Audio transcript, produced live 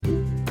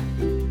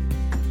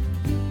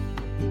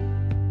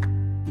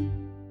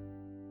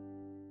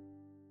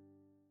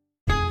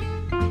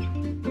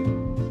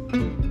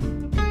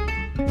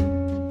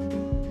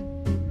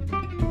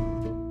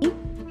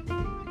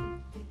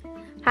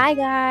Hi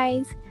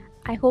guys,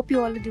 I hope you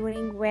all are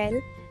doing well.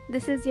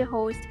 This is your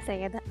host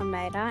Sayeda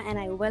Amira and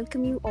I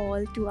welcome you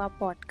all to our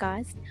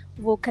podcast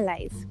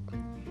Vocalize.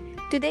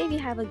 Today we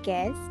have a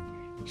guest.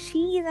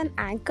 She is an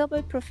anchor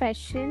by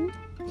profession.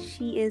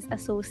 She is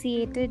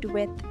associated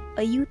with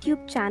a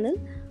YouTube channel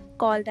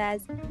called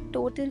as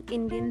Total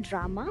Indian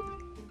Drama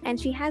and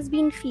she has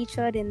been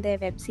featured in their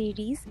web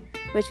series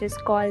which is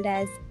called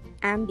as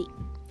Ambi.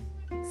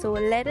 So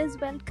let us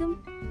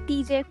welcome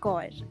TJ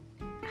Kaur.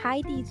 Hi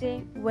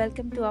TJ,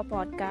 welcome to our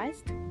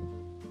podcast.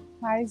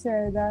 Hi,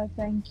 Zerda.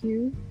 Thank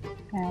you.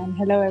 And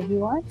hello,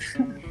 everyone.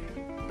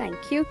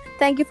 Thank you.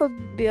 Thank you for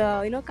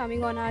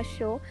coming on our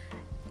show.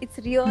 It's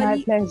My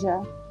really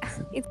pleasure.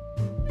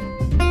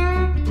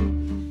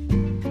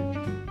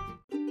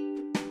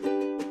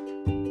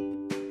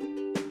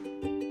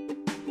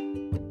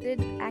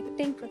 did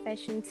acting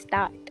profession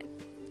start?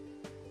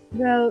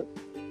 Well,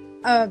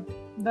 uh,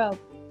 well,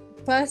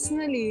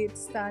 personally, it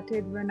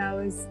started when I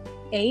was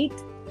 8.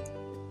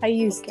 I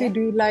used to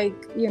do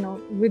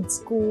with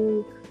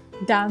school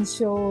dance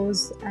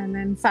shows and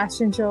then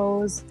fashion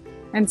shows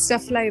and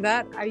stuff like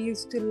that. I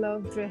used to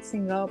love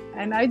dressing up,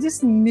 and I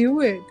just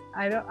knew it.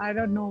 I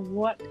don't know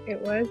what it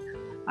was.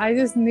 I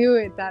just knew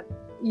it that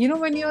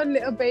when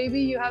you're a baby,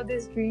 you have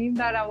this dream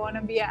that I want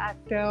to be an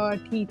actor or a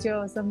teacher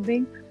or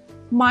something.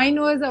 Mine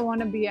was I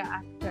want to be an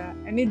actor,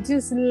 and it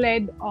just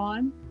led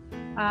on.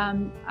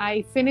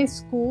 I finished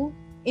school.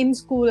 In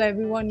school,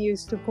 everyone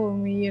used to call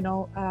me,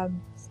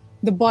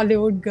 the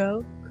Bollywood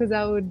girl, because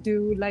I would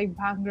do like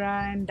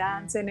bhangra and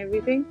dance and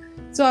everything.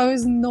 So I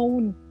was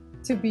known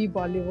to be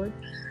Bollywood.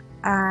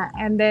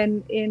 And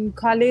then in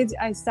college,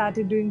 I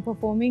started doing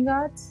performing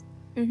arts.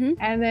 Mm-hmm.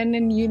 And then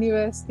in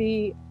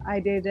university,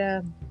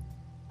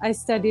 I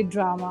studied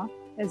drama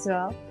as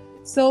well.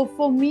 So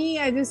for me,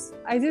 I just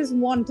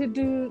wanted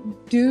to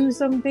do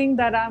something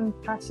that I'm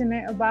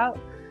passionate about.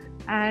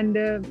 And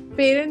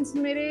parents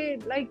mere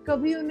like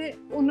kabhi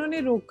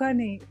unhone roka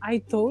nahi.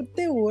 I thought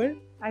they would.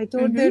 I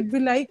thought they'd be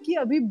like कि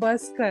अभी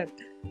बस कर,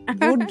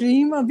 वो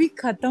dream अभी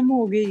खत्म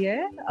हो गई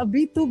है,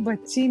 अभी तू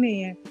बच्ची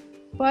नहीं है.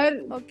 But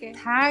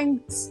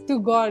thanks to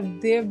God,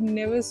 they've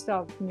never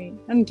stopped me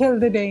until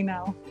the day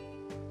now.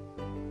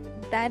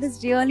 That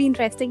is really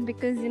interesting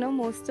because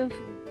most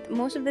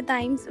of the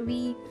times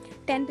we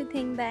tend to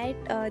think that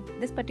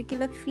this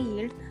particular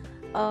field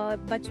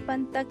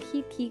बचपन तक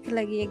ही ठीक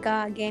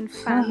लगेगा. Again,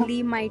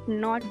 family might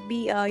not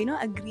be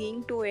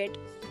agreeing to it,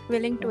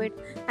 willing to it,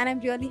 and I'm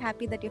really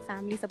happy that your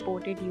family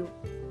supported you.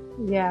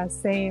 Yeah,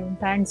 same.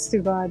 Thanks to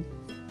God,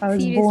 I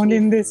was born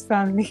in this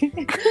family.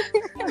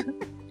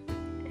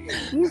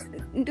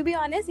 To be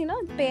honest,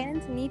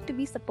 parents need to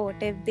be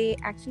supportive. They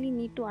actually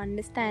need to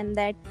understand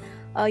that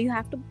you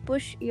have to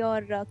push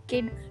your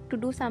kid to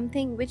do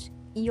something which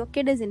your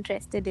kid is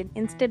interested in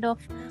instead of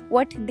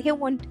what they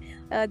want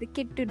the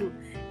kid to do.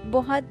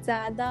 बहुत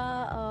ज़्यादा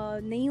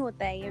नहीं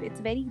होता है.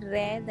 It's very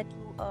rare that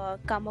you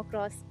come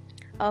across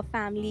a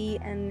family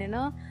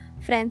and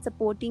friends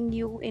supporting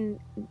you in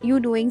you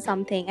doing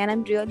something, and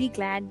I'm really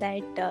glad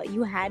that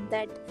you had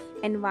that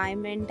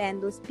environment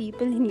and those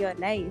people in your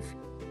life.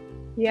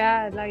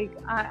 Yeah, like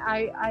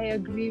I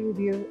agree with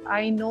you.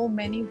 I know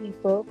many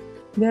people.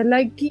 They're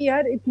like कि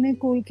यार इतने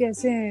cool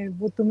कैसे हैं,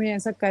 वो तुम्हें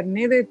ऐसा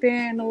करने देते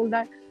हैं and all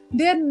that.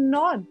 They're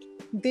not.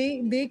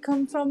 They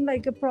come from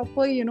like a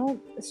proper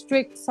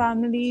strict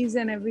families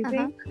and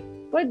everything.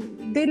 But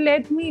they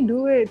let me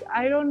do it.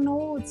 I don't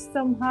know,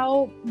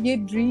 somehow ये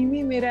dream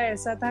ही मेरा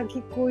ऐसा था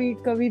कि कोई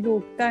कभी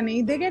रोकता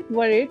नहीं. They get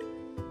worried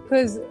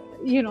because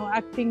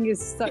acting is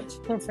such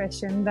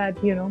profession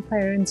that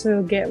parents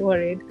will get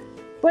worried.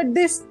 But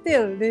they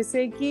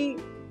say कि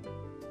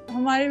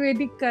हमारी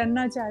बेटी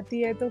करना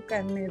चाहती है तो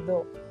करने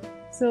दो.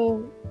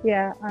 So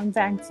yeah, I'm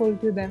thankful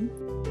to them.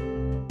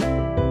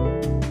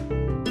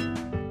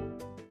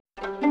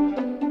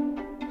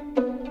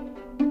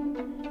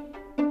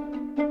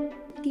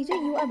 TJ,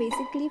 you are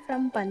basically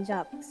from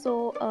Punjab.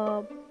 So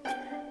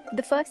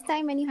the first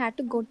time when you had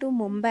to go to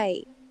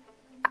Mumbai,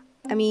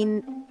 I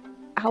mean,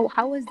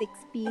 how was the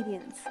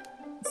experience?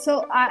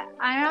 So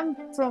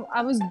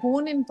I was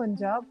born in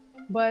Punjab,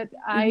 but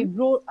I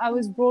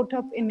was brought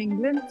up in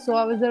England. So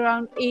I was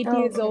around 8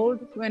 years old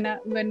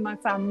when my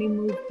family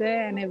moved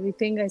there and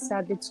everything. I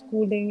started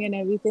schooling and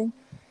everything.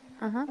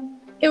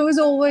 It was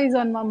always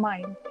on my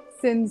mind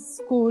since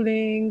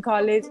schooling,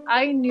 college.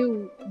 I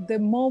knew the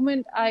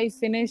moment I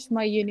finished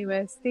my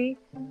university,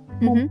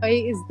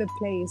 Mumbai is the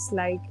place.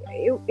 Like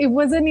it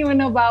wasn't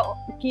even about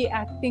कि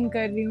acting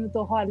कर रही हूँ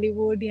तो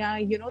Hollywood या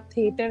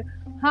theater.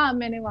 हाँ,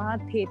 मैंने वहाँ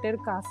theater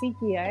काफी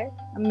किया है.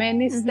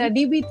 मैंने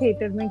study भी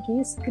theater में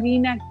की.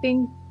 Screen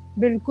acting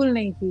बिल्कुल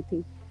नहीं की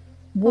थी.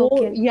 वो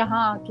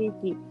यहाँ आके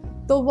की.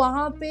 तो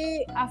वहाँ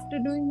पे after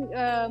doing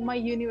my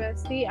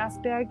university,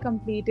 after I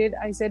completed,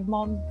 I said,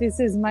 Mom, this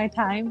is my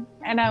time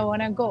and I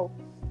want to go.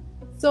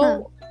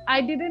 So I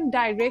didn't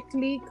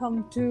directly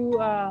come to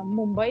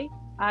Mumbai.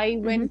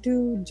 I went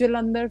to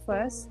Jalandhar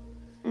first,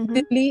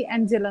 Delhi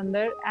and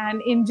Jalandhar.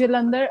 And in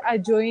Jalandhar, I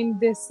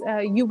joined this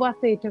Yuva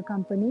Theatre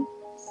company.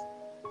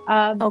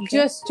 Okay.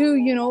 just to,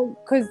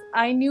 because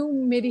I knew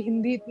मेरी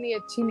हिंदी इतनी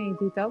अच्छी नहीं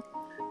थी तब.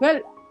 Well,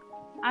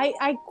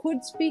 I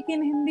could speak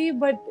in Hindi,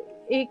 but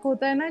एक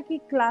होता है ना कि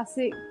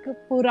क्लासिक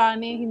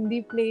पुराने हिंदी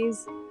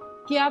प्लेज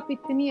कि आप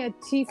इतनी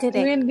अच्छी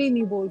फ्लुएंटली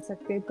नहीं बोल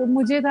सकते. तो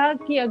मुझे था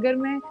कि अगर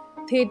मैं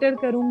थिएटर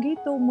करूंगी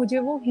तो मुझे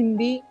वो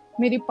हिंदी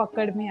मेरी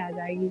पकड़ में आ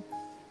जाएगी.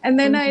 And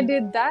then I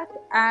did that,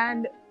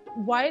 and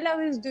while I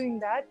was doing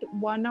that,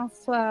 one of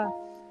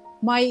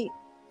my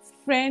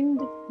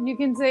friend, you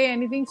can say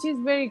anything, she's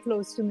very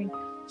close to me,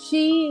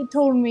 she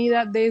told me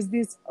that there's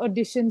these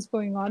auditions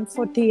going on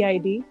for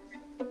TID.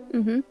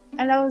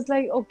 And I was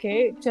like,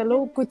 okay,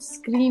 chalo kuch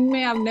screen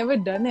mein, I've never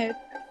done it,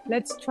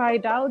 let's try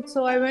it out.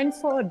 So I went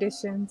for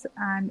auditions,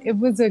 and it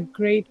was a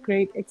great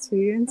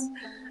experience.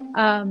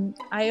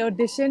 I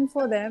auditioned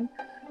for them,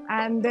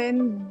 and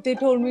then they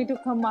told me to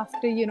come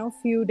after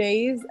few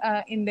days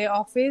in their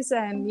office,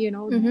 and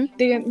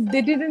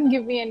they didn't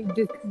give me any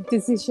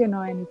decision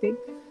or anything.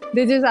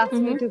 They just asked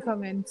me to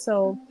come in.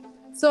 So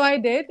I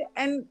did,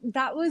 and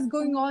that was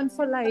going on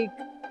for like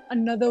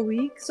another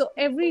week. So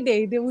every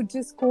day they would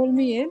just call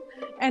me in,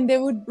 and they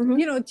would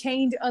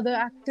change other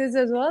actors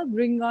as well,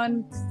 bring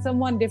on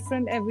someone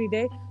different every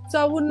day.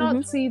 So I would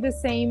not see the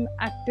same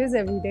actors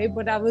every day,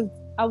 but I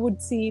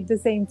would see the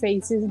same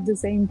faces, the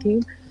same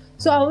team.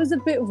 So I was a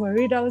bit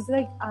worried. I was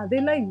like, are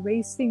they like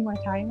wasting my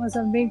time or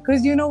something?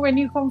 Because when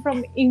you come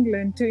from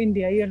England to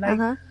India, you're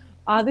like,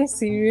 are they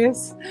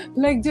serious?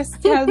 Like,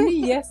 just tell me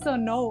yes or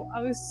no.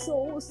 I was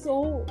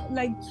so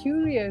like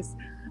curious.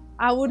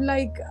 I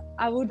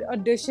would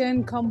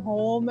audition, come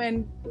home,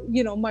 and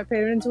my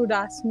parents would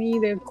ask me,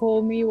 they'd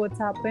call me, what's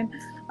happened.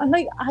 I'm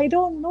like, I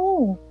don't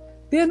know.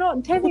 They're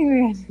not telling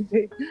me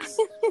anything.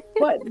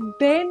 But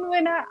then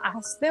when I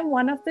asked them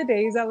one of the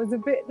days, I was a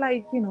bit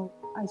like,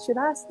 I should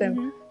ask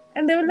them.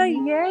 And they were like,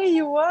 yeah,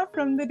 you were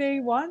from the day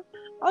one.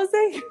 I was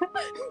like,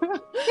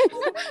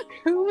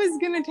 who was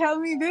going to tell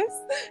me this?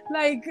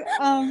 Like,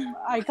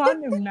 I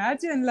can't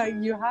imagine. Like,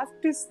 you have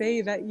to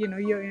say that,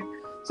 you're in.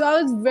 So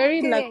I was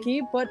very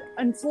lucky, but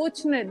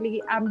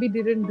unfortunately, Ambi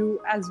didn't do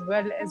as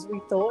well as we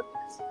thought.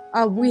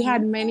 We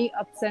had many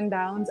ups and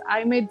downs.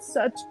 I made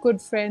such good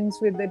friends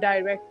with the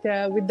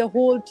director, with the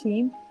whole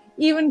team,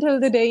 even till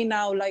the day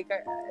now. Like,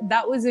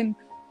 that was in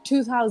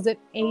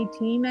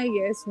 2018, I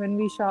guess, when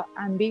we shot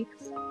Ambi.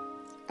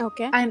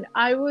 Okay. And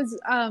I was,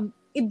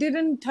 it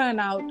didn't turn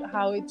out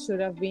how it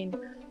should have been.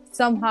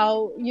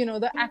 Somehow,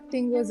 the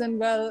acting wasn't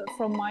well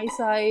from my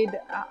side.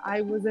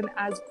 I wasn't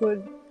as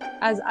good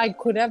as I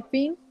could have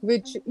been,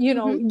 which,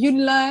 you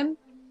learn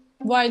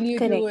while you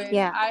do it.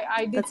 Yeah.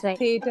 I did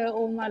theater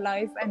all my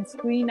life, and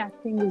screen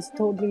acting is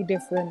totally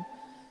different.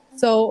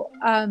 So,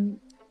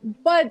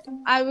 but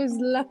I was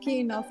lucky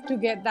enough to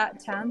get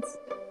that chance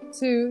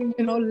to,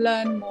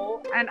 learn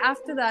more. And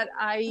after that,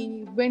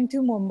 I went to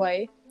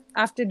Mumbai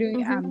after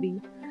doing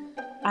Ambi.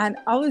 And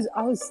I was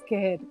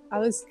scared. I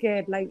was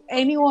scared, like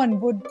anyone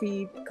would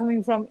be,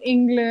 coming from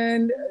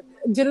England.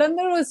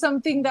 Jalandhar was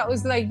something that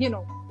was like,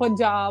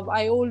 Punjab.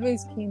 I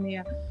always came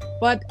here.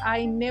 But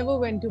I never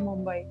went to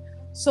Mumbai.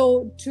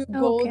 So to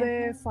go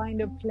there,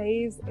 find a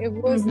place, it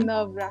was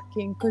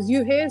nerve-wracking. Because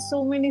you hear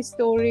so many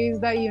stories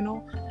that,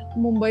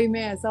 Mumbai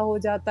mein aisa ho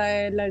jata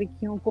hai,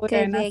 ladkiyon ko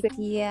rehna se.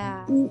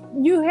 Yeah.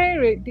 You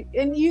hear it,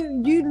 and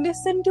you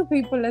listen to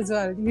people as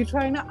well. You're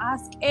trying to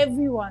ask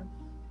everyone.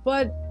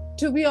 But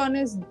to be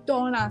honest,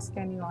 don't ask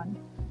anyone,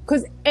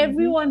 because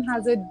everyone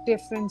has a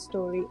different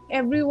story.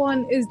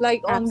 Everyone is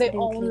like on their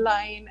own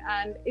line,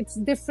 and it's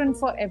different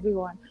for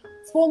everyone.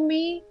 For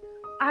me,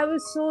 I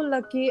was so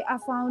lucky. I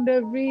found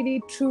a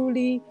really,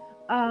 truly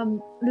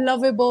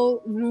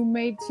lovable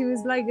roommate. She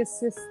was like a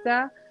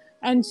sister,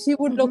 and she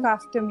would look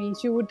after me.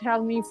 She would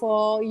tell me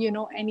for,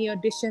 any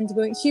auditions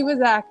going. She was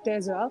an actor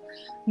as well,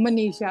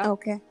 Manisha.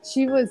 Okay.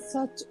 She was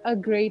such a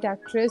great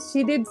actress.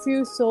 She did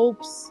few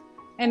soaps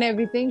and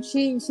everything.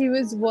 She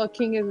was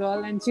working as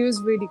well, and she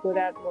was really good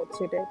at what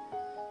she did.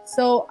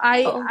 So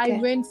I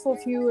went for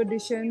few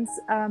auditions.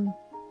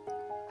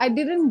 I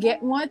didn't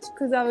get much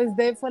because I was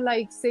there for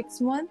like 6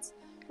 months,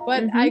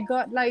 but I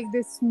got like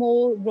this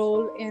small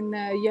role in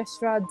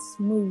Yash Raj's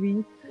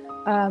movie,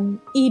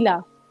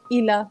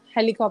 Ila,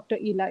 Helicopter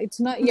Ila. It's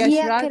not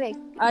Yash Raj, correct.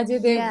 Ajay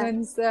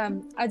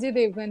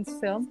Devgan's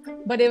film,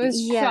 but it was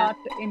shot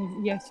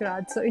in Yash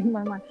Raj. So in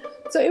my mind,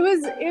 so it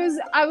was.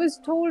 I was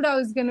told I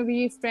was gonna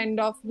be a friend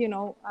of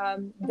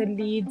the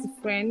lead's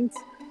friends.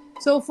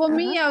 So for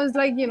me, I was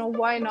like,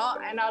 why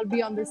not? And I'll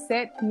be on the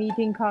set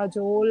meeting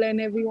Kajol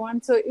and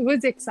everyone. So it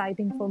was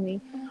exciting for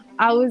me.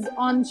 I was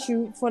on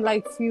shoot for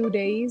like few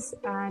days,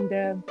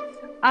 and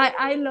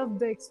I love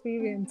the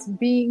experience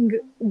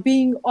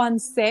being on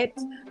set.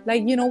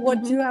 Like,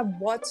 what you have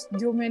watched,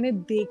 जो मैंने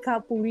देखा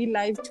पूरी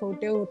life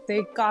छोटे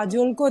होते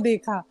काजोल को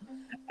देखा,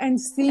 and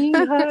seeing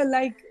her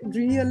like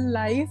real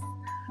life,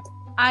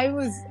 I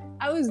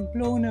was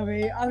blown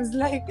away. I was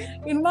like,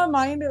 in my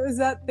mind, it was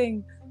that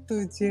thing.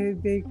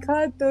 तुझे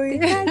देखा तो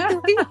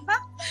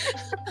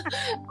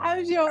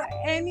I'm sure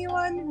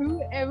anyone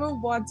who ever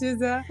watches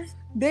her,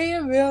 they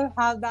will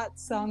have that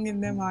song in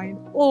their mind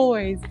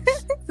always.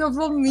 So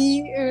for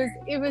me,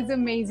 it was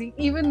amazing.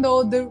 Even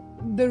though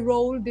the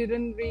role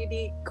didn't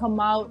really come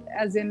out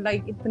as in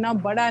like itna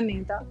bada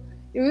nahi tha.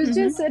 It was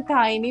just a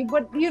tiny.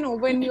 But you know,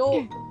 when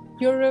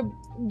you're a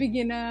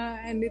beginner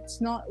and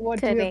it's not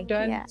what you have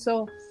done,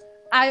 so.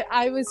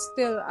 I was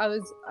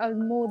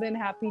more than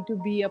happy to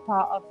be a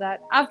part of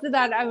that. After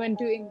that, I went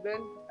to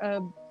England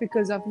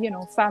because of, you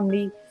know,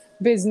 family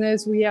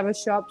business. We have a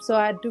shop, so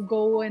I had to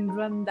go and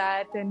run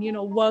that and, you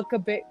know, work a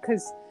bit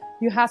because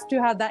you have to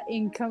have that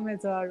income as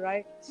well,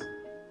 right?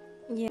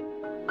 Yeah.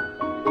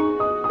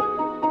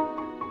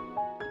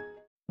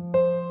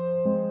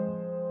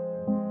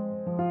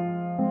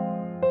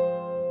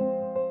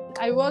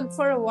 I worked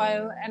for a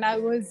while and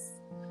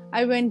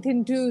I went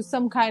into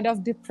some kind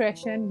of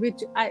depression,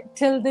 which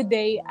till the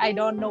day I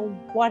don't know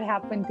what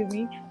happened to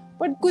me.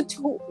 But कुछ,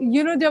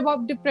 you know, जब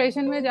आप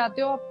depression में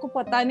जाते हो आपको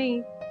पता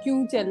नहीं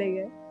क्यों चले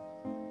गए.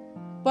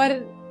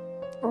 But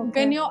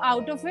when you're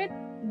out of it,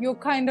 you're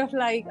kind of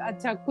like,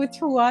 अच्छा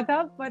कुछ हुआ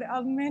था पर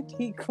अब मैं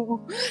ठीक हूँ.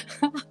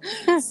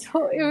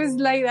 So it was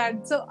like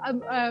that. So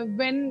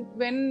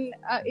when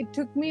it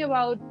took me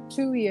about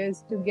 2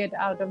 years to get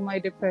out of my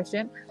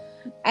depression,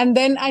 and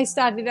then I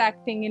started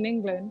acting in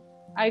England.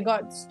 I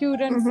got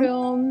student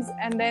films,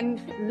 and then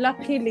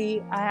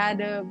luckily I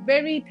had a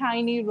very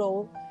tiny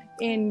role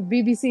in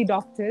BBC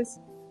Doctors.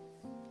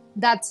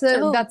 That's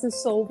a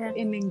soap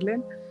in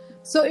England.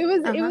 So it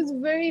was a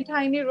very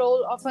tiny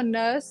role of a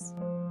nurse.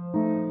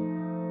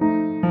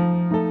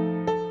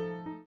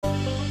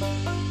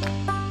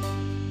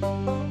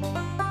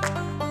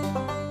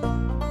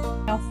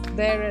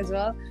 There as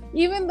well.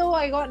 Even though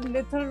I got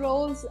little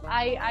roles,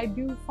 I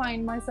do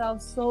find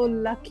myself so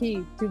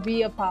lucky to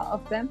be a part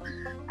of them.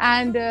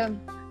 And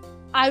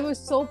I was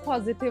so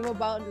positive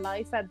about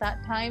life at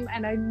that time,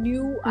 and I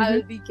knew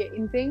I'll be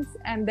getting things.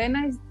 And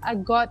then I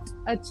got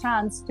a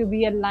chance to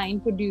be a line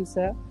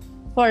producer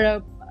for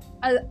a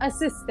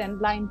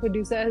line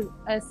producer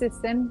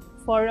assistant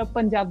for a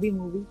Punjabi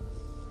movie.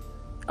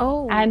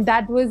 Oh. And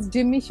that was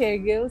Jimmy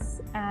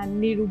Shergill's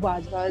and Neeru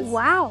Bajwa's.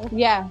 Wow.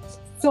 Yeah.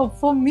 So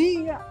for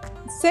me,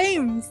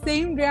 same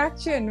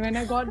reaction when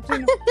I got to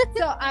know.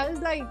 So I was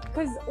like,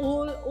 because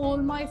all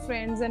my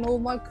friends and all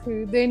my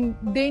crew,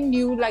 they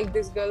knew like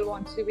this girl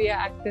wants to be an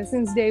actor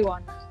since day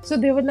one. So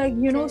they were like,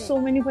 you know, so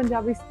many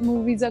Punjabi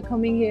movies are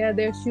coming here,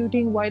 they're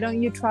shooting, why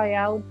don't you try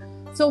out?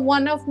 So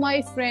one of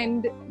my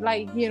friend,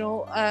 like, you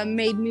know,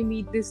 made me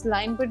meet this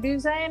line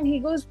producer, and he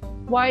goes,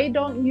 why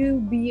don't you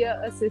be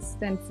an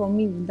assistant for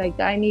me? Like,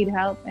 I need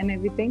help and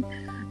everything.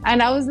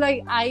 And I was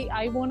like,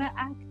 I want to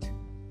act.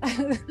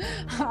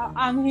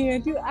 I'm here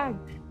to act.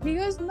 He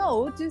goes,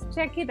 no, just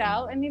check it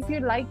out, and if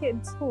you like it,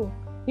 it's cool.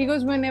 He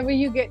goes, whenever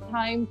you get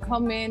time,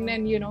 come in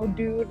and, you know,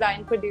 do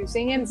line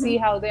producing and see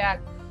how they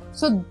act.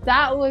 So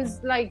that was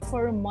like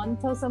for a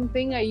month or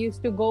something. I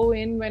used to go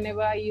in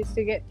whenever I used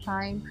to get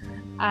time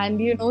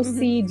and, you know,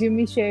 see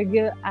Jimmy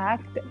Shergill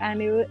act,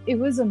 and it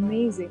was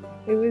amazing.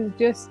 It was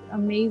just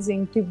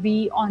amazing to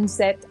be on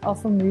set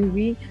of a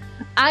movie.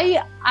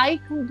 I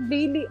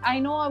completely, I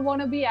know I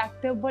want to be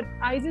actor, but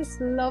I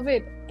just love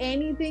it.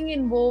 Anything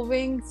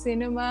involving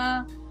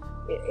cinema,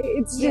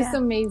 it's just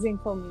amazing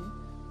for me.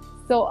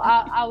 So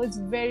I was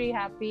very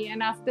happy,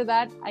 and after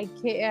that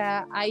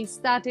I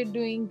started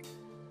doing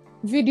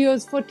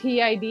videos for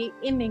TID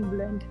in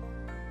England.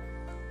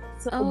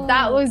 So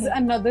that was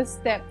another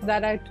step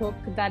that I took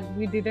that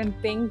we didn't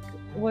think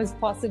was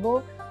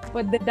possible.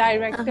 But the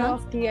director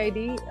of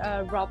TID,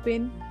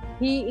 Robin,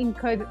 he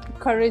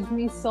encouraged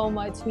me so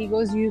much. He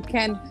goes, you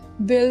can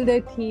build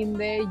a team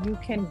there, you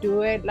can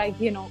do it. Like,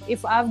 you know,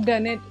 if I've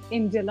done it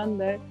in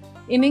Jalandhar,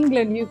 in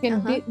England you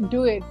can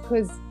do it,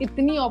 because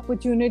itni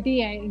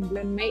opportunity hai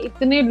England mein,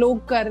 itne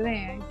log kar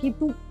rahe hain ki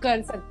tu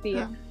kar sakti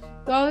hai.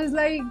 So I was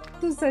like,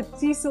 तू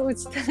सच्ची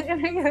सोचता है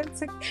मैं कर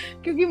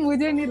सकती, क्योंकि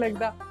मुझे नहीं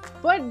लगता.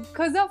 But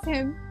because of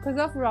him, because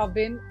of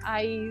Robin,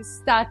 I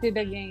started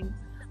again.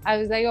 I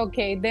was like,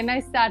 okay. Then I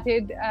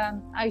started,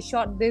 I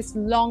shot this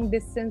long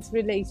distance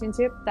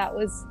relationship. That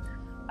was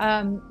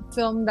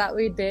film that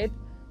we did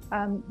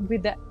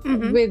with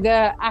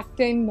the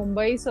actor in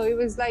Mumbai. So it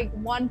was like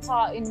one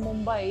part in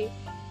Mumbai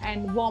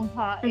and one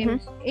part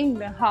in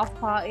England, half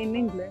part in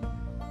England.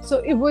 So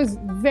it was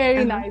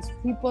very nice.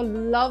 People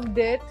loved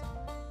it.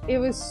 It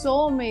was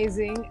so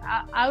amazing.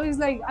 I was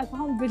like, I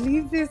can't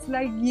believe this.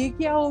 Like, ये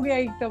क्या हो गया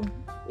एकदम?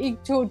 एक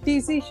छोटी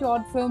सी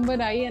short film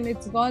बनाई and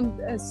it's gone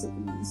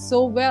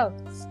so well.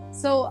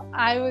 So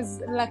I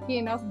was lucky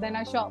enough. Then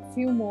I shot a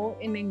few more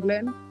in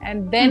England,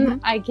 and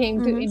then I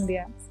came to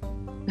India.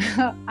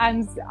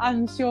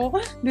 I'm sure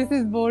this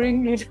is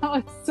boring it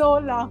out so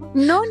long.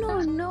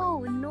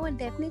 No,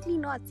 definitely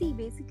not. See,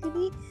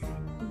 basically,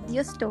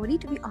 your story,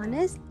 to be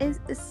honest, is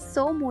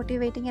so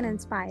motivating and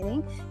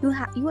inspiring.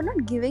 You are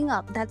not giving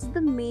up. That's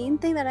the main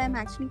thing that I'm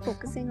actually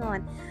focusing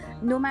on.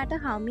 No matter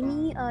how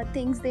many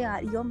things they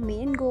are, your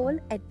main goal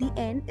at the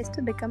end is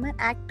to become an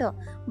actor.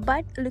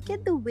 But look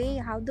at the way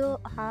how the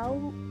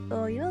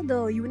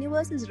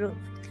universe is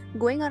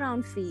going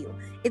around for you.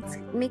 It's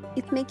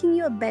making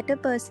you a better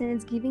person.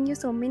 It's giving you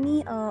so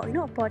many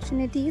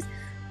opportunities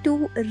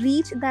to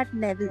reach that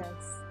level.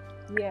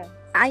 Yes.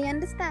 I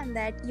understand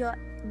that your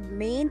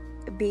main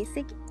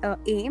basic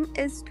aim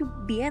is to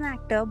be an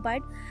actor,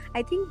 but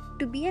I think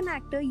to be an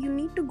actor you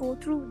need to go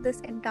through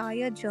this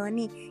entire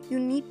journey. You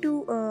need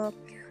to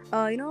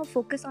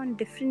focus on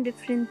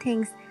different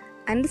things.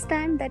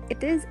 Understand that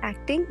it is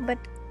acting, but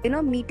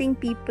meeting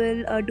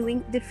people,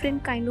 doing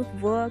different kind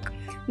of work,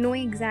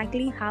 knowing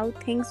exactly how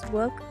things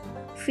work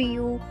for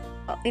you.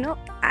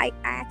 I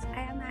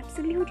am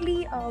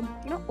absolutely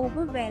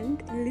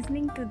overwhelmed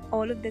listening to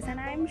all of this, and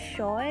I am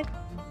sure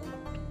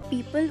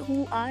people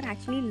who are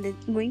actually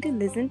going to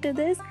listen to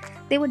this,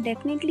 they would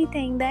definitely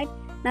think that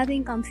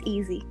nothing comes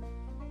easy,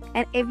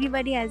 and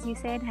everybody, as you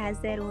said, has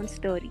their own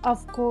story.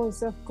 Of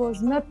course,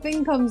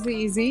 nothing comes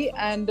easy,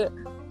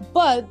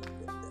 but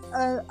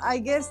I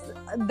guess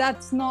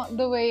that's not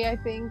the way I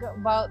think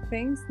about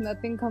things.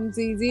 Nothing comes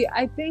easy.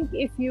 I think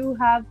if you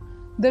have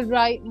the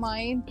right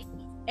mind,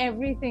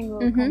 everything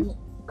will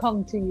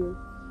come to you.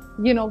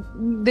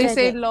 They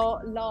say law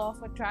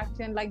of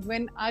attraction. Like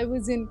when I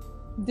was in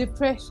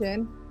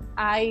depression,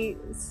 I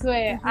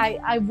swear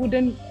I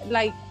wouldn't,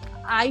 like,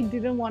 I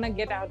didn't want to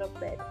get out of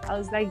bed. I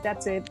was like,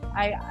 that's it.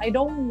 I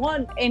don't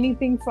want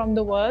anything from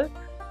the world.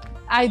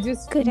 I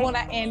just want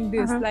to end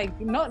this, like,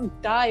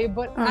 not die,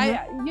 but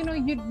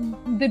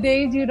the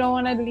days you don't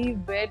want to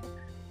leave bed,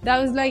 that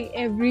was like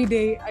every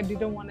day I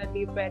didn't want to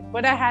leave bed,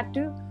 but I had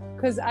to,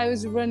 because I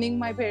was running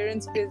my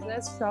parents'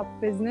 shop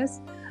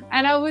business,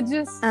 and I would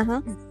just,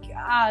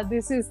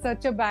 this is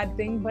such a bad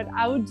thing, but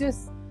I would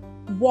just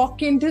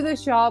walk into the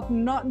shop,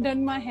 not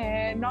done my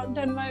hair, not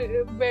done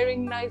my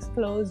wearing nice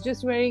clothes,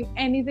 just wearing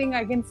anything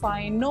I can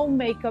find, no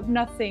makeup,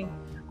 nothing.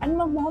 And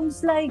my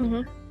mom's like,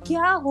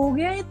 kya ho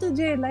gaya hai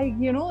tujhe?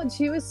 Like,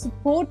 she was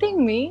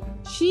supporting me.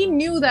 She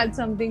knew that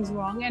something's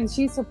wrong, and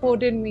she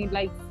supported me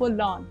like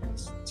full on.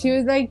 She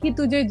was like, ki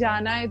tujhe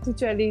jana hai, tu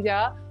chali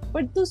ja,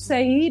 but tu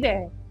sahi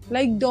rahe.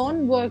 Like,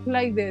 don't work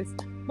like this.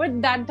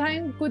 But that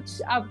time,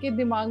 kuch aapke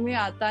dimag mein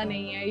aata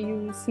nahi hai.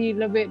 You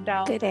feel a bit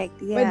down.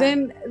 Correct, yeah. But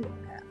then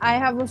I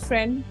have a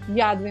friend,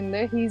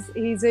 Yadvinder.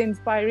 He's an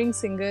inspiring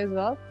singer as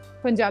well,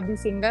 Punjabi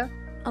singer.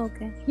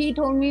 Okay. He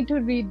told me to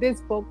read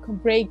this book,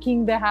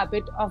 Breaking the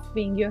Habit of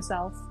Being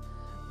Yourself.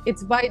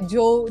 It's by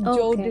Joe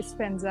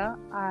Dispenza.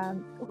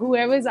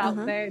 Whoever's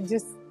out there,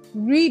 just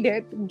read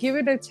it, give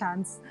it a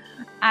chance,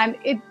 and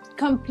it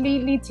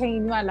completely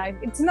changed my life.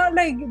 It's not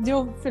like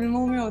जो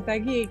फिल्मों में होता है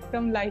कि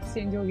एकदम life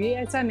change होगी,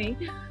 ऐसा नहीं.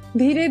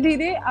 धीरे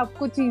धीरे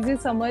आपको चीजें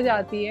समझ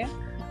आती है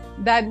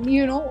that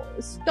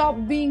stop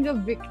being a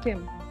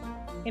victim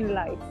in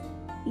life.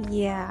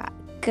 Yeah,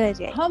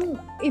 correct. हम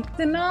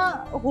इतना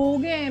हो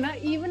गए हैं ना,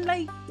 even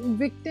like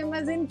victim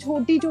as in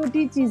छोटी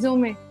छोटी चीजों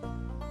में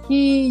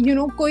कि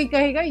कोई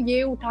कहेगा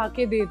ये उठा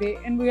के दे दे,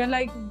 and we are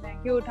like,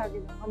 मैं क्यों उठा के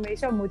दूं,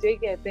 हमेशा मुझे ही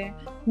कहते हैं,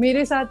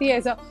 मेरे साथ ही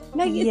ऐसा,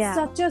 like it's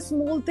such a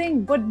small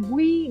thing, but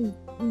we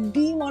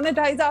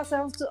demoralize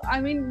ourselves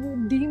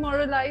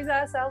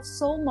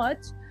so much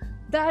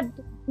that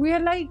we are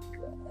like,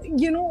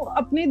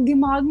 अपने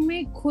दिमाग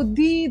में खुद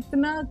ही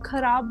इतना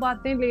खराब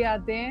बातें ले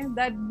आते हैं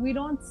that we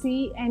don't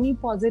see any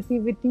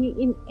positivity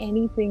in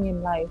anything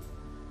in life.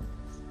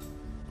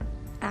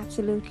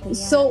 Absolutely. Yeah.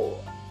 So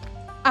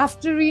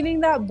after reading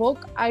that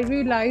book, I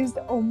realized,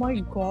 oh my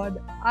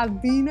God, I've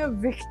been a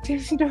victim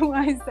to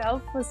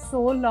myself for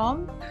so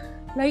long.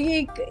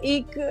 Like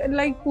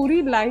like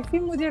पूरी life ही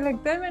मुझे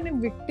लगता है मैंने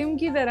victim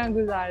की तरह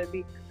गुजार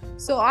दी.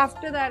 So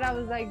after that, I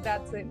was like,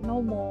 that's it,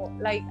 no more.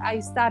 Like I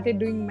started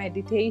doing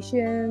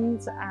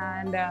meditations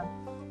and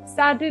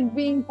started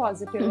being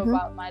positive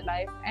about my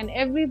life and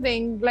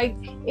everything. Like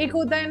एक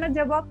होता है ना,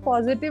 जब आप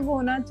positive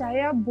हो ना,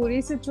 चाहे आप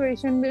बुरी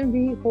situation में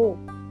भी हो,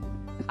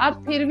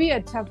 आप फिर भी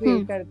अच्छा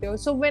feel करते हो.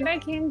 So when I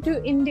came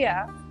to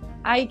India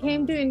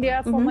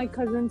for my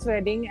cousin's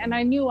wedding, and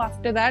I knew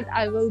after that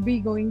I will be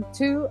going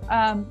to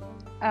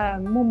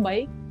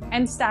Mumbai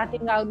and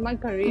starting out my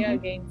career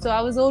again. So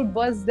I was all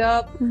buzzed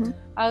up.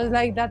 I was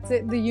like, that's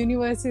it, the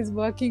universe is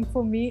working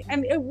for me.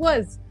 And it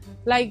was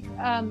like,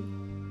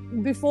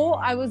 before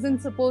I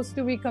wasn't supposed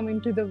to be coming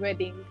to the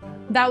wedding.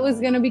 That was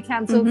going to be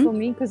cancelled for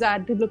me because I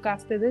had to look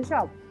after the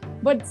shop.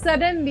 But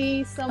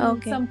suddenly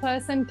some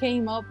person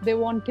came up, they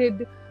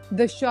wanted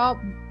the shop,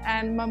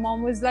 and my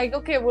mom was like,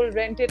 okay, we'll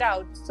rent it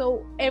out.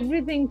 So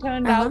everything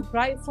turned out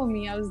right for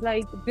me. I was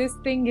like, this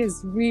thing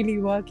is really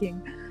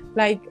working.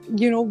 Like,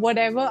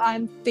 whatever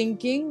I'm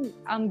thinking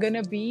I'm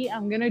gonna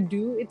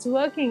do, it's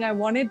working. I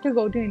wanted to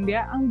go to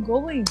India, I'm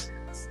going.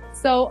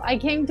 So I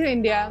came to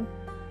India,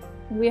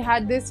 we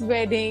had this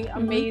wedding,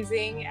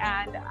 amazing,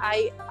 and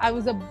I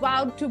was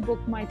about to book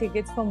my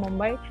tickets for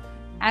Mumbai,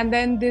 and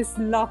then this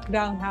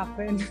lockdown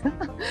happened.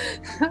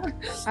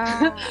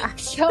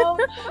 So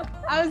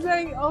I was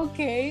like,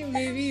 okay,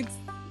 maybe it's,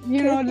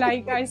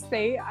 like I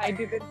say, I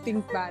didn't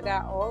think bad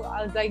at all.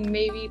 I was like,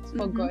 maybe it's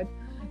for good.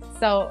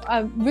 So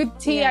with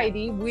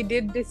TID, we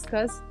did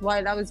discuss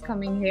while I was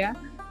coming here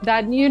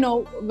that,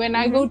 when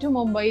I go to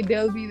Mumbai,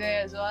 they'll be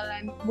there as well,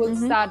 and we'll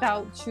start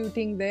out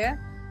shooting there.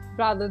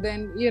 rather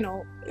than,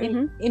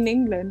 Mm-hmm. in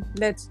England.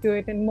 Let's do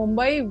it in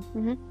Mumbai.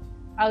 Mm-hmm.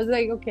 I was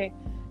like, okay.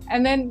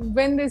 And then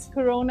when this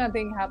corona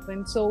thing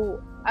happened,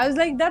 so I was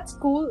like, that's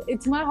cool.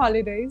 It's my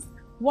holidays.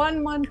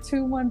 1 month,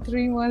 2 months,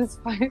 3 months,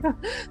 5.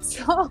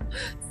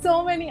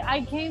 So many.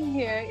 I came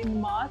here in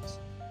March.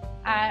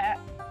 I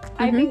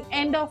Mm-hmm. think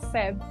end of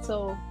Feb.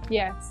 So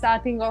yeah,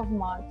 starting of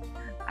March.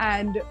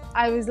 And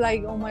I was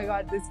like, oh my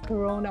God, this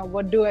corona,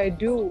 what do I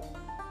do?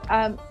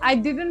 I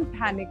didn't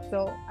panic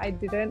though. I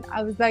didn't.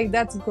 I was like,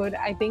 that's good.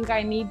 I think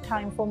I need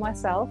time for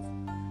myself.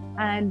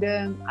 And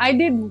I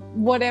did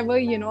whatever,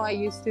 I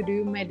used to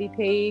do,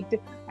 meditate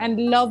and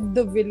love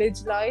the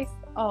village life.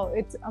 Oh,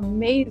 it's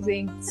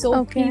amazing. So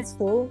Okay.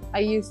 peaceful. I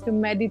used to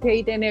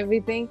meditate and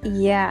everything.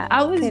 Yeah.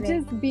 I was correct.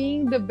 just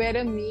being the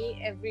better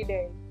me every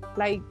day.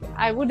 Like,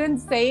 I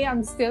wouldn't say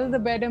I'm still the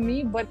better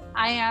me, but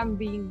I am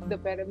being the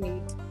better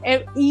me.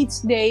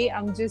 Each day,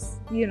 I'm just,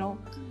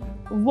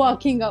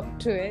 working up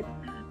to it.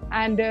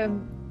 And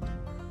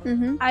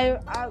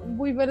Mm-hmm.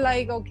 we were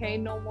like, okay,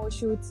 no more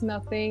shoots,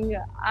 nothing.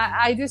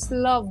 I just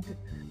loved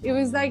it.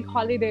 Was like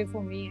holiday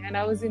for me, and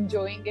I was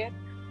enjoying it.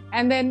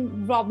 And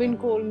then Robin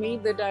called me,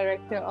 the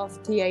director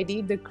of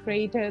TID, the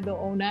creator, the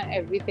owner,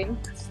 everything.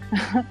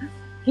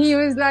 He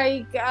was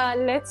like,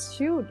 let's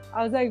shoot.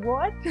 I was like,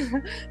 what?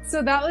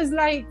 So that was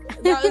like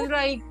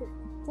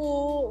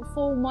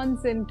 4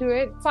 months into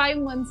it, 5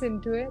 months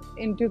into it,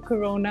 into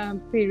Corona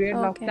period,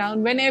 Okay.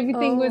 lockdown, when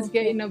everything was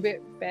Okay. getting a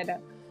bit better.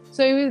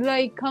 So he was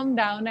like, come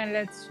down and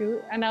let's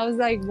shoot. And I was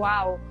like,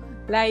 wow,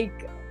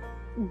 like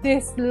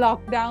this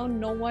lockdown,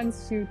 no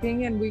one's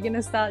shooting and we're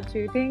gonna start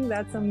shooting.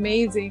 That's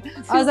amazing.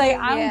 I was like,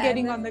 I'm Yeah,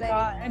 getting on the that's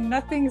car and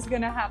nothing's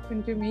gonna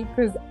happen to me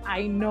because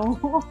I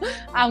know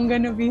I'm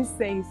gonna be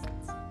safe.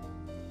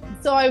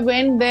 So I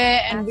went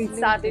there and we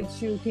started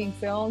shooting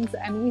films,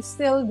 and we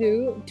still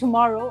do.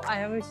 Tomorrow I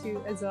have a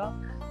shoot as well.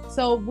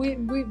 So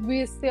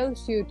we're still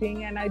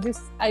shooting, and I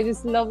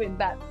just love it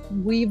that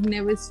we've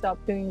never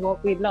stopped doing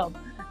what we love.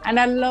 And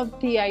I love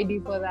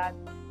TID for that,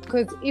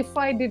 because if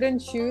I didn't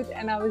shoot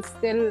and I was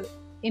still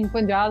in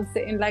Punjab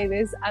sitting like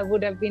this, I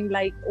would have been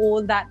like,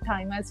 all that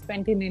time I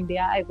spent in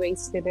India, I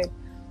wasted it.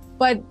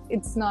 But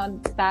it's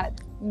not that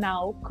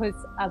now, because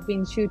I've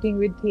been shooting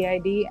with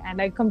TID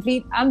and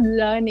I'm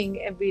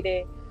learning every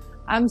day.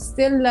 I'm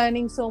still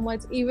learning so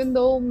much, even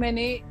though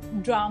मैंने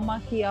drama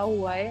किया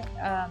हुआ है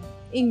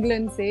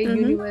England से,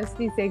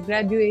 university से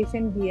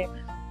graduation की है,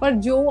 पर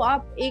जो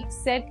आप एक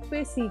सेट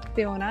पे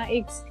सीखते हो ना,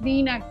 एक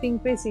स्क्रीन एक्टिंग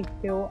पे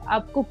सीखते हो,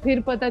 आपको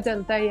फिर पता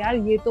चलता है यार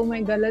ये तो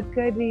मैं गलत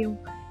कर रही हूँ,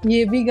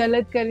 ये भी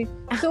गलत कर रही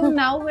हूँ. So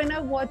now when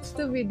I watch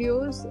the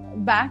videos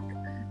back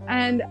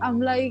and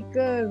I'm like,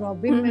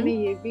 Robin मैंने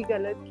ये भी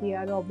गलत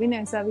किया, Robin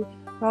ऐसा भी.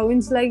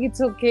 Robin's like,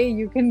 it's okay,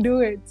 you can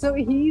do it. So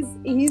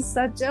he's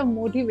such a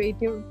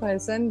motivative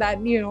person that,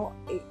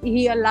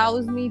 he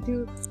allows me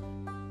to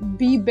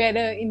be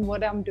better in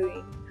what I'm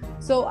doing.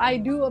 So I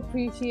do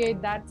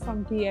appreciate that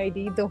from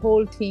TID, the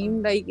whole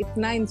team. Like,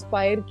 इतना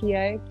inspire किया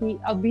है कि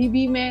अभी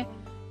भी मैं,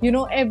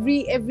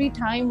 every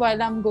time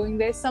while I'm going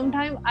there,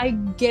 sometimes I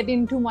get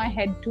into my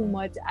head too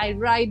much. I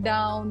write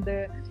down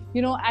the,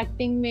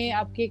 acting में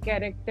आपके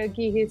character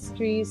की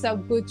history,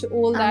 सब कुछ,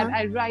 all that.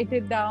 I write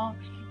it down.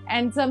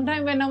 And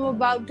sometimes when I'm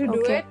about to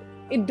do it,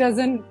 it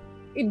doesn't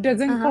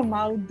come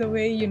out the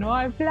way,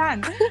 I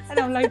planned. And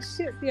I'm like,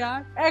 shit,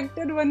 yeah,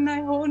 acted बनना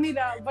हो नहीं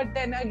रहा. But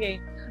then again,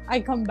 I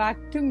come back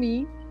to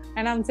me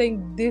and I'm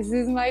saying, this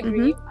is my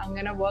dream. I'm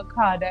gonna work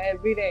harder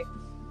every day.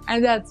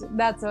 And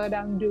that's what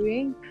I'm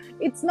doing.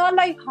 It's not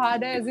like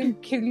harder as in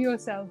kill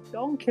yourself.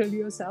 Don't kill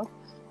yourself.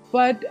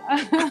 But,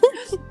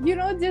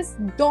 just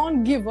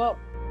don't give up.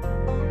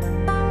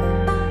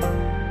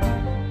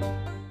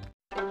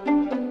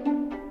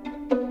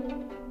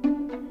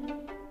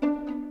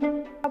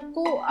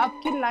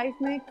 आपकी life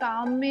में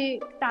काम में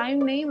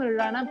time नहीं मिल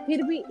रहा ना,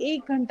 फिर भी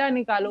 1 घंटा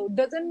निकालो.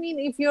 Doesn't mean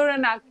if you're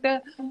an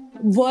actor,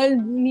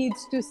 world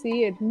needs to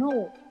see it.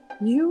 No,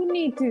 you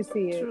need to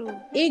see it. True.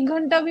 1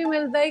 घंटा भी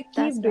मिलता है,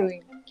 keep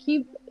doing,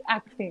 keep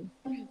acting.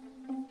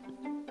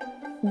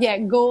 Yeah,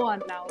 go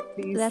on now,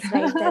 please. That's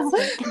right.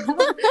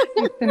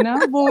 इतना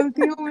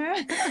बोलती हूँ मैं.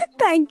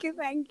 Thank you.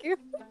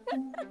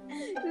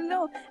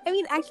 No, I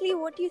mean, actually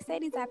what you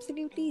said is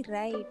absolutely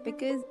right,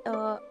 because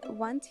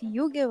once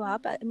you give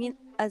up, I mean,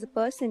 as a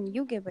person,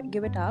 you give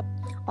it up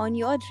on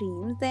your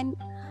dreams, then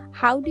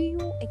how do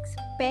you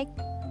expect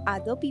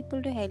other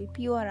people to help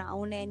you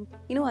around and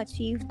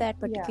achieve that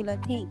particular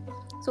thing?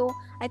 So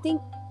I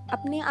think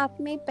अपने आप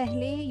में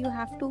पहले you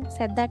have to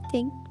set that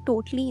thing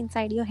totally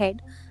inside your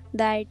head,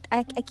 that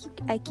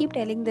I keep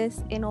telling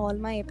this in all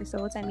my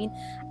episodes. I mean,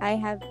 I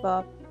have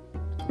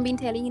been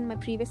telling in my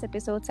previous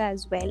episodes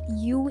as well.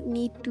 You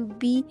need to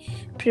be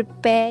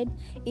prepared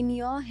in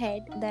your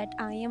head that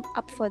I am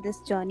up for this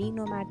journey,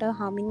 no matter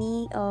how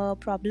many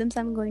problems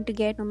I'm going to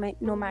get,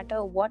 no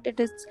matter what it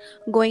is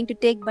going to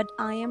take, but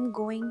I am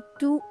going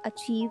to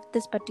achieve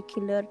this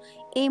particular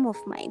aim of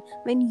mine.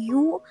 When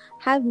you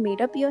have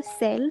made up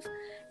yourself,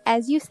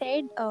 as you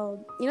said,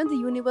 the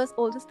universe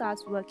also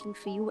starts working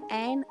for you,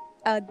 and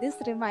this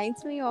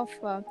reminds me of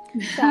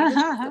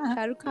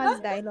Shahrukh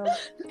Khan's dialogue.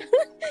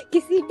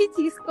 किसी भी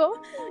चीज को,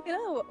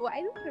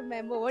 I don't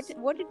remember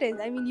what it is.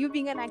 I mean, you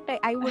being an actor,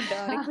 I would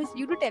request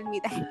you to tell me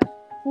that.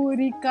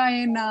 पूरी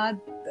कायनात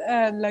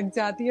लग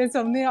जाती है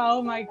सबने.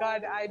 Oh my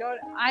God,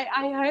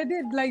 I heard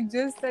it like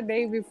just the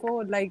day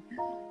before, like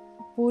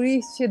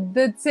पूरी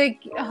शिद्दत से,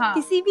 हाँ,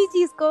 किसी भी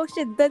चीज को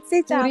शिद्दत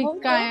से चाहो, पूरी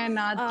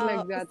कायनात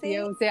लग जाती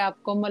है उसे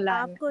आपको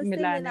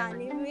मिलाने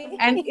में.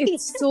 And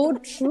it's so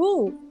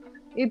true.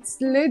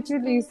 It's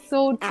literally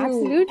so true.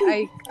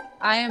 Absolutely.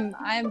 I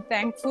am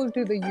thankful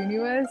to the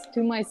universe,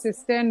 to my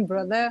sister and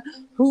brother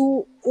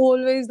who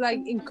always like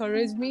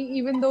encourage me,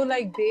 even though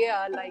like they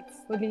are like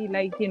fully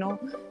like, you know,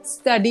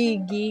 study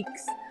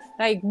geeks.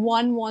 Like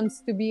one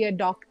wants to be a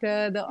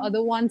doctor, the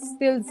other one's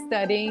still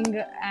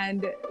studying,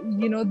 and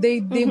you know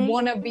they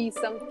want to be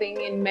something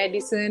in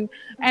medicine,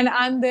 and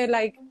I'm there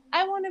like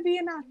I want to be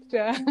an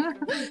actor.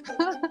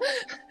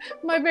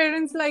 My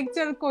parents like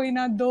चल कोई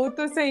ना, दो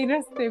तो सही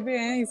रास्ते पे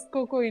हैं,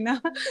 इसको कोई ना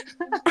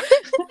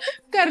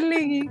कर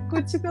लेगी,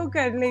 कुछ तो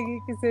कर लेगी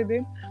किसी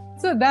दिन.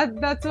 So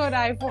that's what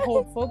I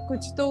hope for.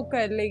 कुछ तो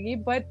कर लेगी.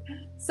 But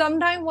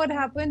sometimes what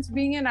happens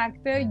being an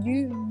actor,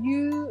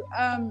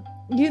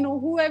 you know,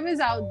 whoever's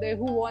out there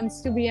who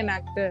wants to be an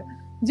actor,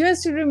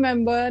 just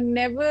remember,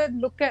 never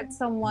look at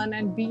someone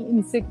and be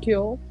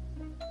insecure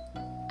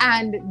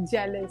and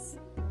jealous.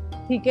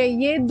 ठीक है,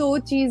 ये दो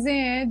चीजें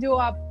हैं जो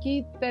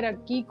आपकी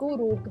तरक्की को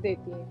रोक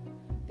देती हैं.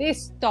 They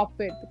stop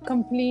it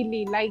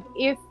completely. Like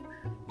if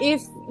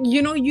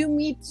you know you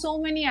meet so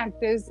many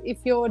actors, if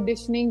you're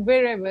auditioning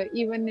wherever,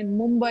 even in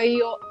Mumbai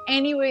or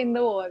anywhere in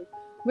the world,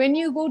 when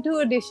you go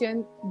to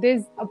audition,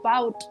 there's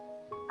about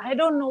I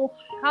don't know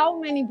how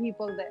many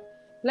people there.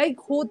 Like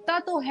होता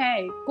तो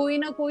है, कोई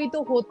ना कोई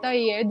तो होता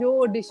ही है जो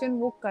ऑडिशन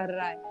वो कर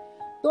रहा है.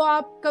 तो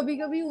आप कभी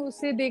कभी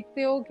उसे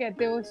देखते हो,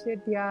 कहते हो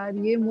शिट यार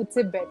ये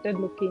मुझसे बेटर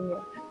लुकिंग है,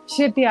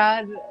 शिट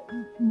यार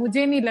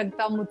मुझे नहीं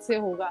लगता मुझसे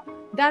होगा.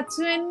 That's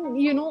when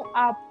you know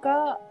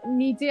आपका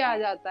नीचे आ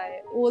जाता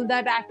है all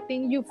that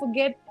acting. You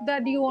forget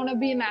that you want to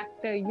be an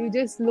actor. You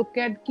just look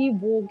at कि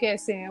वो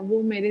कैसे हैं,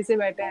 वो मेरे से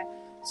बेटर है.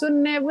 So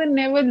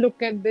never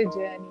look at the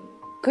journey,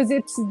 because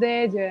it's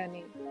their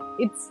journey.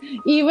 It's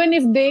even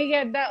if they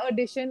get that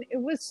audition, it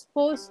was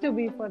supposed to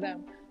be for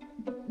them.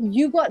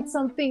 You got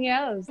something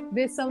else.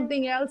 There's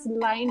something else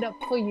lined up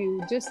for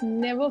you. Just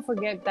never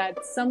forget that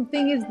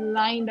something is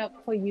lined up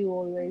for you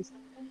always.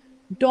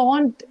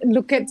 Don't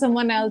look at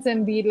someone else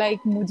and be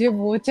like मुझे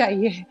वो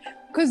चाहिए,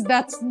 because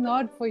that's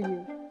not for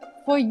you.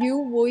 For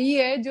you वही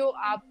है जो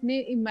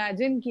आपने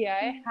imagine किया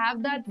है.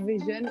 Have that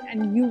vision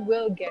and you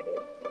will get it.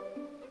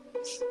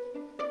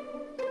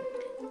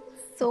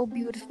 So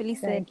beautifully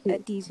said,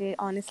 TJ,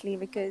 honestly,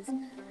 because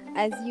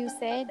as you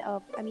said,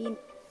 I mean,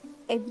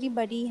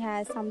 everybody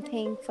has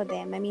something for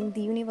them. I mean,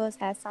 the universe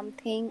has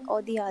something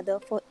or the other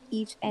for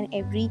each and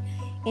every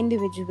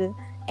individual.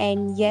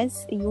 And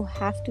yes, you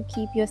have to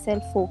keep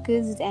yourself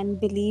focused and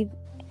believe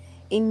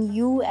in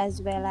you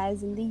as well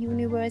as in the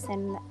universe.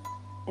 And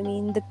I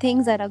mean, the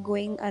things that are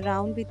going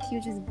around with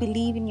you, just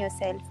believe in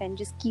yourself and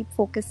just keep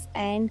focused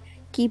and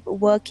keep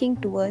working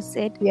towards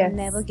it. Yes. And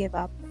never give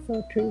up.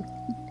 So true.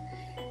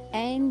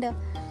 And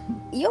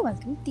you're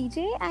welcome,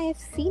 TJ. I have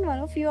seen one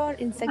of your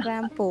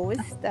Instagram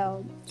posts.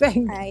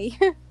 I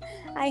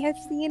have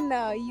seen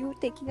you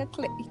taking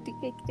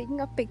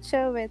a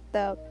picture with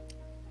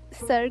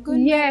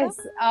Sargun. Yes.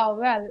 Oh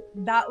well,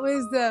 that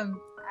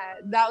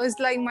was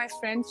like my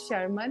friend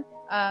Sharman.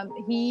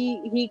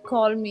 He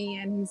called me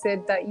and he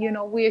said that, you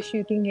know, we are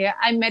shooting here.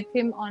 I met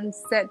him on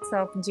sets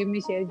of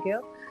Jimmy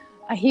Shergill.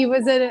 He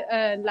was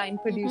a line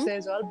producer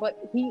as well, but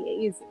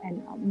he is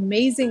an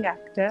amazing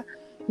actor.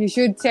 You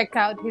should check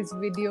out his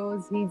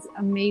videos. He's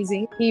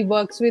amazing. He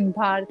works with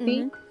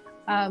Bharti,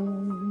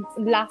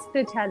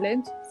 Laughter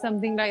Challenge,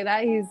 something like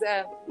that.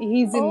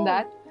 He's in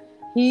that.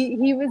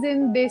 He was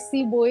in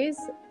Desi Boys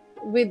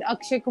with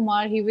Akshay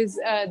Kumar. He was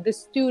the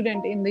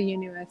student in the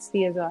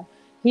university as well.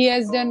 He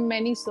has done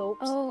many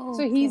soaps.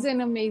 So he's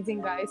an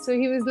amazing guy. So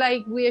he was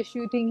like, we are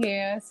shooting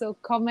here, so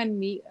come and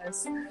meet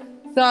us.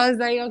 So I was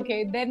like,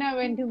 okay. Then I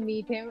went to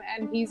meet him,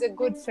 and he's a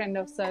good friend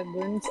of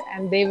Sargun's,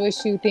 and they were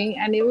shooting,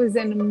 and it was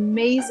an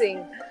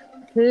amazing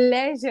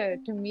pleasure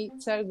to meet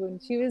Sargun.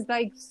 She was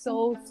like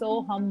so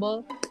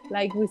humble.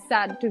 Like we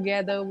sat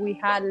together, we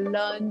had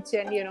lunch,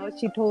 and you know,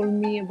 she told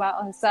me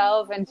about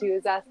herself and she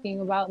was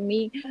asking about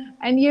me.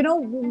 And you know,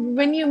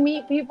 when you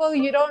meet people,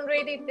 you don't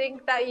really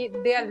think that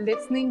they are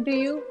listening to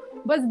you.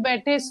 बस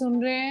बैठे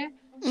सुन रहे हैं.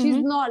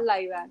 She's not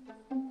like that.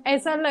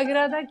 ऐसा लग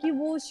रहा था कि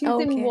वो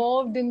she's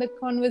involved in the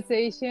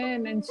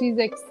conversation and she's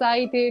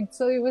excited.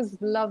 So it was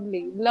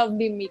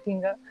lovely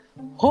meeting her.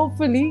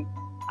 Hopefully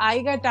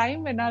I got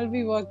time and I'll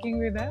be working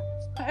with her.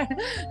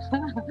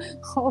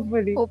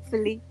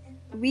 Hopefully.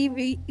 We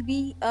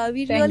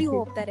really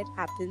hope that it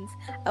happens.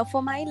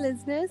 For my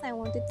listeners, I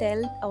want to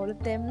tell all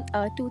of them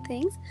two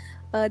things.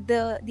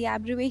 The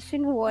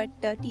abbreviation what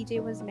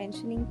TJ was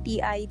mentioning,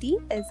 TID,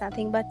 is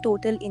nothing but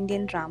Total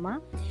Indian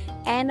Drama.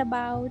 And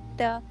about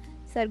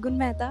Sargun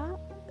Mehta,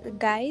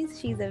 guys,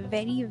 she's a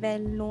very well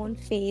known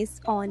face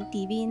on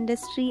TV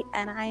industry,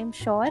 and I am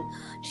sure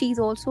she's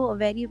also a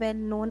very well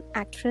known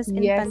actress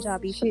in Yes,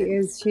 Punjabi she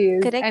films. is. She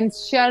is. Correct? And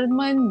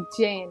Sharman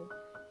Jain,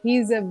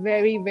 he's a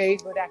very, very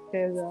good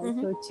actor as well.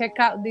 Mm-hmm. So check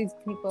out these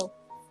people.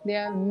 They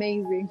are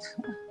amazing.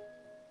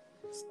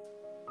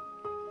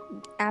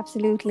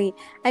 Absolutely.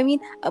 I mean,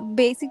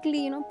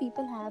 basically,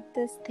 people have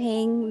this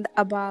thing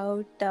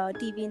about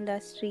TV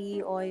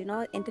industry, or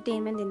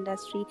entertainment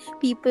industry.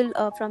 People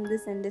from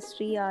this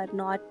industry are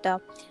not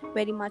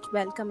very much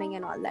welcoming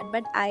and all that.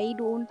 But I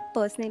don't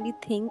personally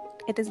think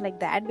it is like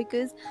that,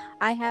 because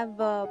I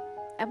have.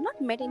 I've not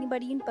met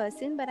anybody in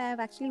person, but I have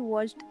actually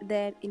watched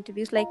their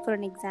interviews. Like, for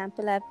an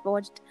example, I've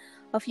watched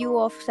a few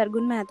of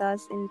Sargun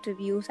Mehta's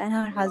interviews, and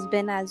her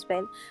husband as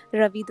well,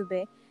 Ravi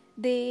Dubey.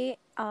 They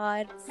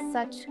are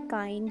such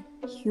kind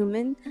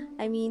human.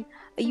 I mean,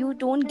 you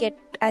don't get,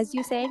 as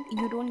you said,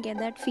 you don't get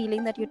that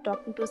feeling that you're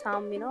talking to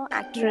some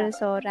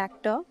actress or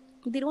actor.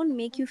 They don't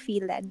make you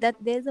feel that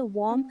there's a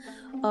warm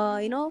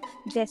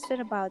gesture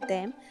about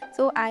them.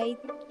 So I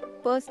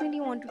personally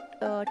want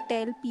to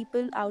tell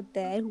people out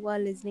there who are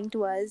listening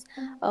to us,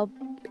 uh,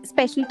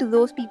 especially to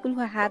those people who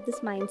have this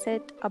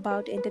mindset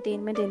about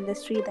entertainment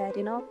industry, that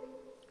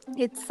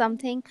it's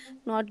something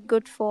not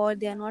good for,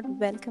 they are not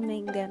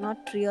welcoming, they are not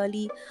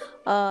really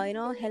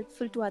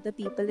helpful to other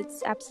people.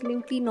 It's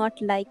absolutely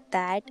not like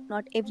that.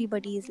 Not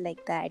everybody is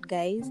like that,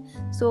 guys.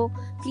 So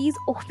please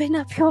open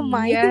up your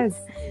minds.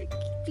 Yes.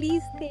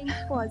 Please think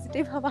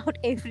positive about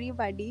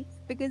everybody,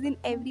 because in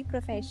every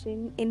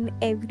profession, in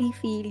every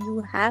field,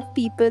 you have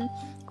people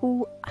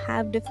who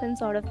have different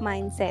sort of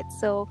mindsets.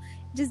 So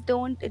just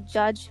don't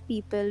judge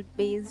people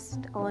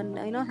based on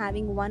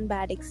having one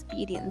bad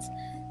experience.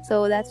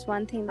 So that's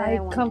one thing that I I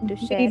wanted to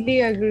share,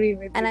 completely agree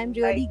with and you. I'm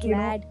really Like,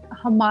 glad.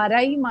 हमारा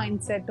ही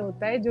mindset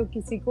होता है जो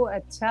किसी को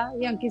अच्छा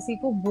या किसी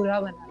को बुरा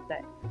बनाता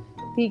है.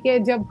 ठीक है,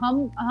 जब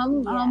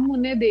हम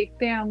उन्हें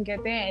देखते हैं, हम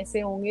कहते हैं ऐसे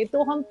होंगे,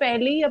 तो हम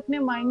पहले ही अपने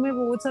माइंड में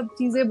वो सब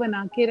चीजें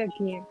बना के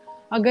रखी हैं.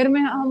 अगर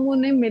हम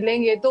उन्हें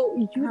मिलेंगे तो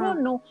you don't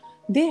know,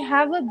 they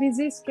have a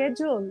busy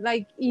schedule.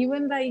 Like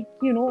even like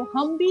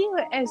हम भी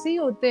ऐसे ही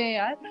होते हैं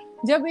यार.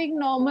 जब एक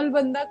नॉर्मल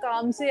बंदा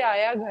काम से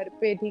आया घर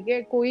पे, ठीक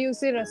है, कोई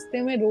उसे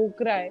रास्ते में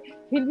रोक रहा है,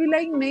 he'll be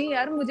like, नहीं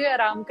यार, मुझे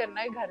आराम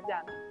करना है, घर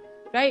जाना.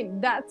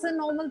 Right, that's a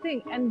normal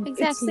thing, and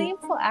Exactly. it's same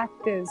for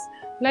actors.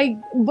 Like,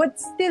 but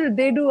still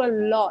they do a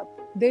lot.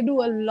 They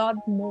do a lot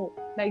more.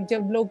 Like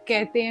जब लोग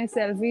कहते हैं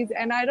selfies,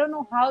 and I don't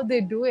know how they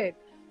do it,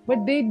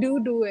 but they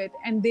do it,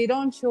 and they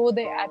don't show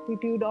their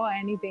attitude or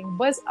anything.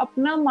 बस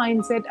अपना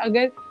mindset,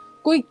 अगर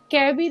कोई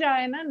कह भी रहा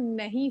है ना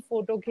नहीं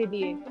फोटो के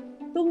लिए,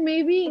 तो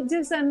maybe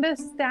just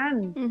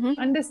understand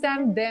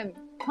them.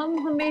 हम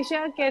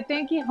हमेशा कहते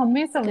हैं कि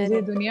हमें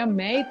समझे दुनिया,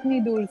 मैं इतनी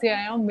दूर से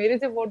आया हूँ, मेरे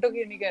से फोटो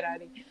क्यों नहीं करा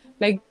रही.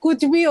 लाइक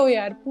कुछ भी हो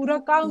यार, पूरा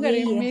काम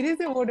करे, मेरे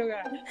से फोटो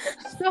करा.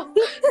 So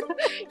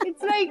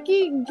it's like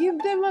कि give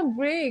them a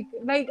break.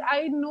 Like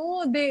I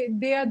know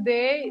they are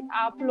there,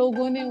 आप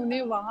लोगों ने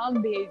उन्हें वहां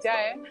भेजा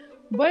है,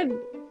 but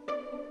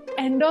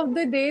end of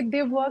the day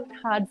they worked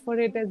hard for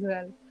it as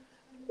well.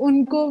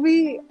 उनको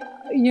भी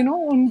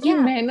उनकी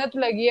मेहनत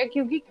लगी है,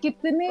 क्योंकि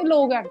कितने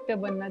लोग एक्टर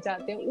बनना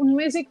चाहते हैं,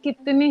 उनमें से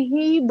कितने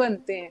ही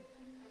बनते हैं,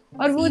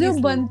 और वो जो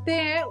बनते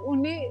हैं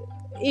उन्हें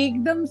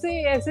एकदम से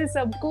ऐसे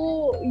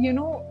सबको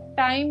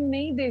टाइम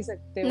नहीं दे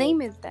सकते, नहीं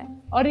मिलता है.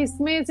 और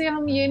इसमें से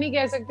हम ये नहीं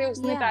कह सकते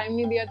उसने टाइम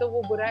नहीं दिया तो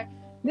वो बुरा है.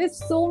 There's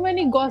so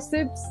many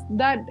gossips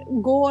that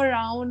go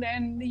around,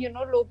 and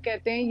लोग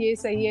कहते हैं ये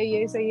सही है,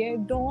 ये सही है.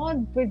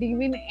 Don't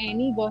believe in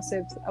any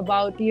gossips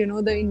about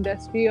the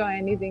industry or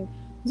anything.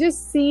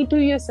 Just see to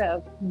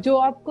yourself. जो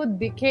आपको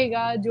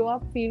दिखेगा, जो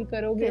आप फील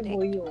करोगे,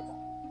 वही होगा,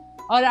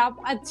 और आप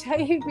अच्छा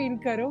ही फील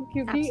करो,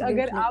 क्योंकि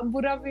अगर आप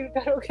बुरा फील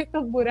करोगे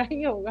तो बुरा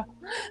ही होगा.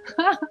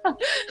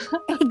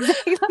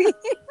 Exactly.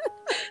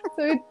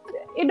 So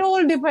it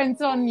all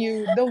depends on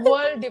you. The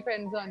world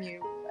depends on you.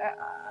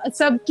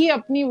 सबकी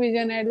अपनी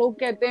विजन है. लोग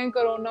कहते हैं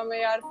कोरोना में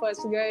यार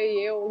फंस गए,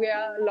 ये हो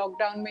गया,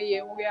 लॉकडाउन में ये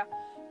हो गया,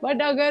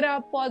 बट अगर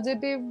आप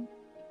पॉजिटिव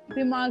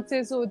दिमाग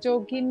से सोचो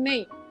कि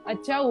नहीं,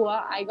 अच्छा हुआ,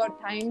 I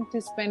got time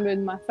to spend with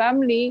my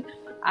family,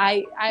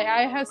 I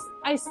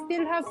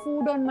still have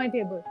food on my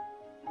table,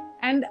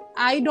 and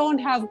I don't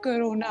have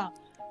corona.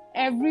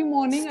 Every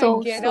morning I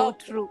get up,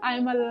 true.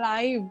 I'm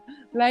alive.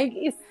 Like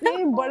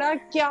इससे बड़ा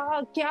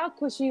क्या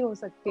खुशी हो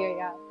सकती है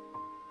यार.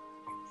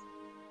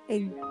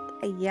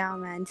 Yeah,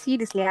 man.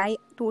 Seriously, I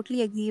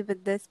totally agree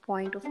with this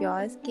point of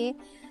yours. Okay,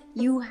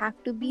 you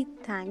have to be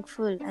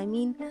thankful. I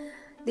mean,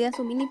 there are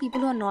so many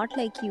people who are not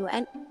like you,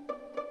 and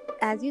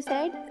as you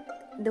said,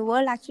 the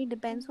world actually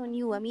depends on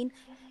you. I mean,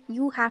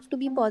 you have to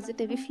be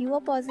positive. If you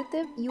are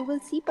positive, you will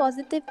see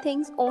positive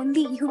things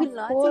only. You will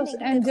not see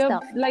negative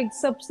stuff. And like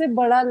सबसे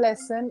बड़ा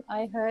lesson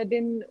I heard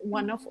in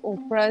one of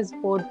Oprah's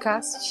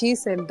podcasts, she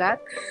said that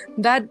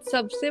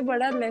सबसे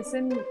बड़ा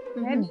lesson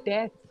है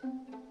death.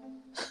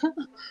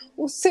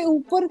 उससे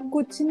ऊपर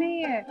कुछ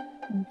नहीं है.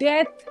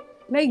 Death,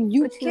 like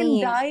you can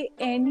die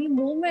any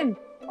moment.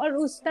 और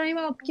उस टाइम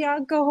आप क्या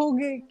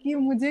कहोगे कि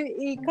मुझे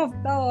एक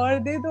हफ्ता और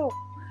दे दो.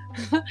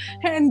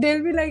 and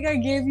they'll be like, I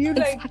gave you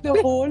like the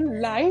whole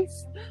life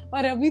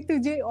और अभी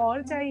तुझे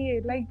और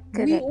चाहिए. Like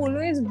we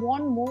always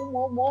want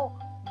more.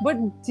 But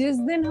जिस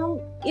दिन हम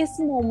इस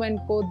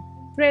moment को,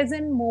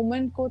 present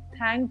moment को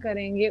thank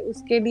करेंगे,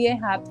 उसके लिए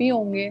happy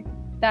होंगे,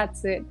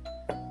 that's it.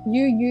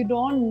 You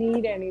don't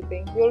need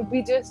anything. You'll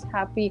be just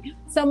happy.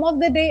 Some of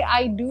the day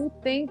I do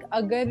think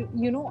अगर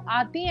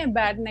आती हैं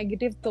bad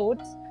negative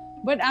thoughts,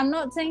 but I'm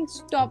not saying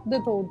stop the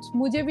thoughts.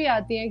 मुझे भी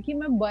आती हैं कि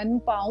मैं बन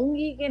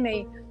पाऊंगी कि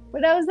नहीं.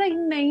 But I was like,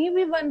 नहीं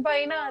भी बन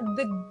पाई ना.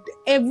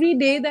 Every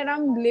day that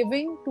I'm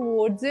living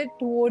towards it,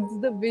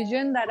 towards the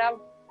vision that I've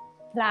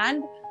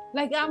planned,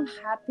 like I'm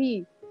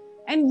happy.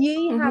 And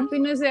यही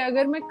happiness है.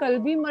 अगर मैं कल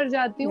भी मर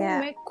जाती हूँ,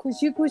 मैं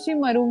खुशी खुशी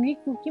मरूंगी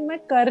क्योंकि मैं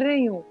कर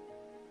रही हूँ.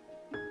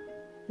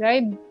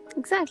 Right?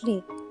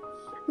 Exactly.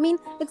 I mean,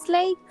 it's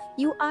like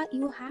you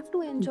have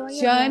to enjoy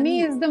your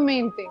journey is the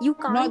main thing. You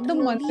can't not the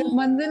really...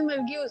 मंजिल मिल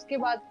गई उसके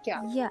बाद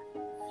क्या? Yeah.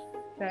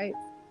 Right.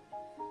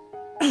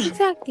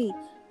 Exactly.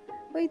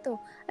 वही तो.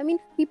 I mean,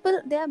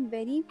 there are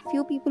very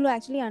few people who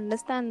actually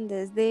understand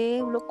this.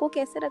 They लोग को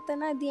कैसे रहता है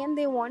ना, at the end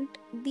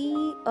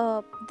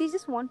they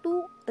just want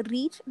to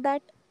reach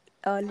that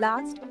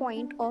last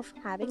point of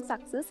having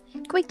success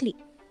quickly.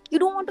 You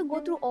don't want to go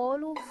through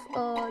all of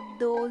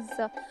those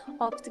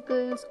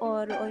obstacles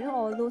or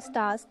all those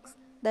tasks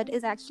that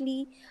is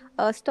actually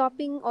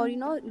stopping or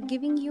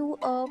giving you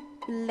a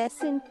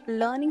lesson,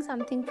 learning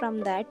something from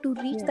that to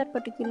reach that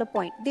particular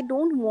point. They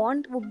don't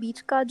want वो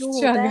बीच का जो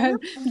होता है ना,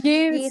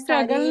 ये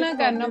struggle ना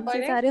करना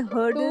पड़े, सारे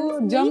hurdles तो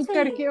jump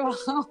करके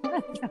वहाँ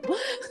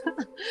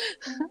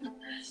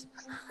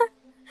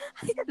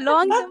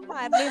long jump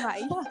मार ले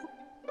भाई.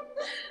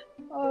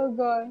 Oh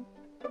God.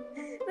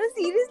 No,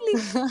 seriously,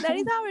 that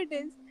is how it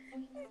is.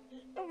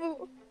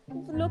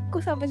 लोग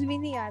को समझ भी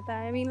नहीं आता.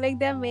 I mean, like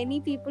there are many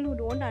people who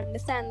don't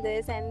understand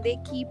this and they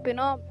keep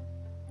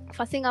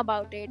fussing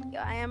about it.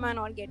 Why am I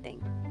not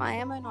getting?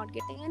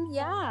 And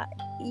yeah,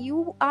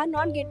 you are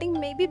not getting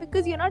maybe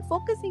because you're not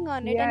focusing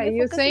on it. Yeah, and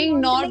you're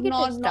saying not तो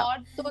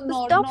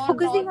not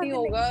focusing on he the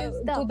होगा. negative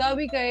stuff. खुदा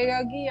भी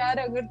कहेगा कि यार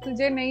अगर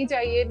तुझे नहीं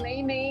चाहिए,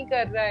 नहीं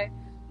कर रहा है,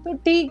 तो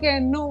ठीक है,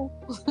 no.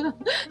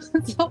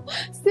 So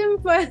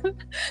simple.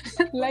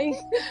 Like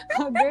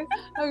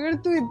अगर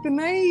तू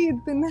इतना ही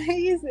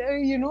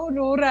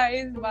रो रहा है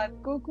इस बात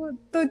को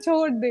तो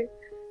छोड़ दे.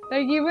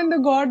 Like even the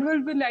God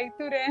will be like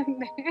to रहने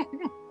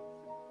दे.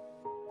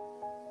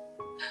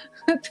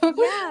 तो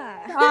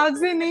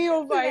आपसे नहीं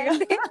हो पाएगा.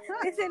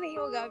 ऐसे नहीं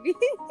होगा अभी.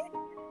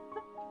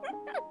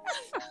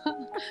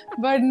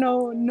 But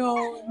no,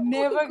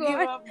 never give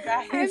up,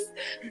 guys.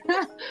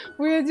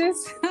 we're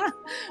just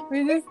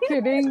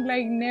kidding.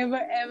 Like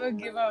never ever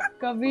give up.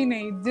 Kabhi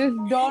nahi. Just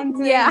don't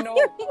say no.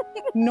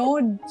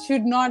 No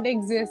should not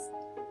exist.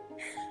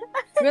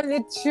 Well,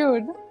 it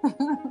should.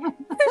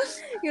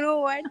 You know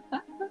what?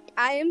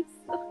 I'm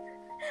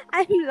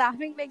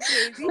laughing like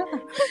crazy.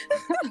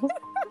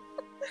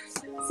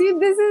 See,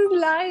 this is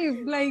life.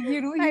 Like,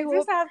 you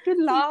just have to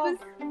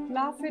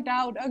laugh it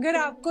out. अगर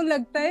आपको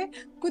लगता है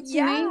कुछ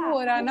नहीं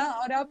हो रहा ना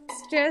और आप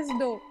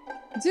stressed हो,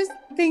 just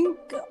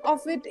think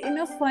of it in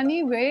a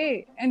funny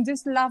way and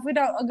just laugh it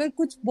out. अगर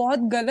कुछ बहुत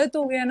गलत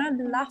हो गया ना,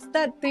 laugh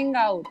that thing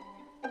out.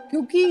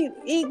 क्योंकि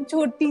एक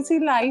छोटी सी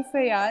लाइफ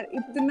है यार,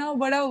 इतना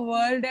बड़ा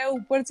वर्ल्ड है,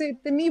 ऊपर से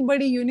इतनी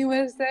बड़ी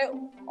यूनिवर्स है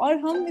और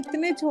हम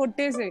इतने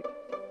छोटे से,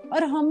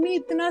 और हम ही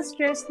इतना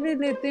स्ट्रेस ले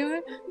लेते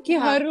हैं कि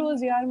हर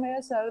रोज यार मेरा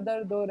सर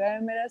दर्द हो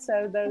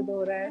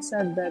रहा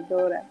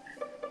है.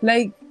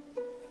 Like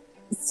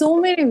so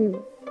many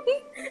people.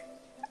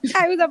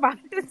 I was about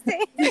to say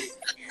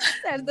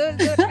sir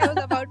दर्द हो रहा है. I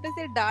was about to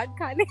say डांट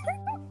खाने.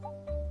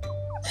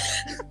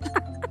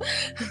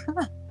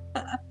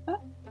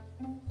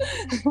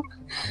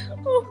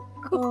 Oh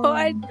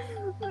God,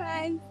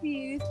 man,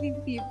 seriously,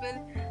 people.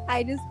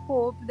 I just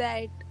hope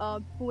that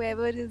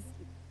whoever is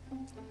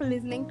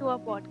listening to our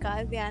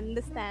podcast, they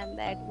understand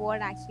that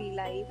what actually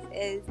life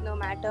is. No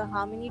matter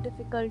how many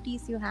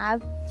difficulties you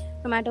have,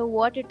 no matter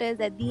what it is,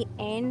 at the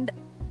end,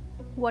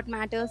 what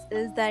matters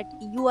is that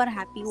you are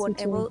happy.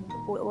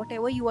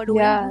 Whatever you are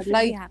doing, you should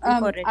be happy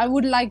for it. I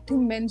would like to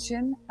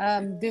mention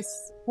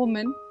this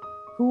woman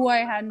who I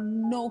had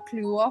no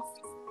clue of.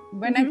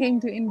 When I came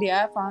to India,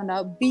 I found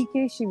out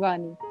BK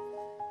Shivani.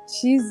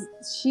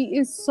 She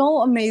is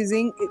so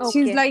amazing. Okay.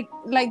 She's like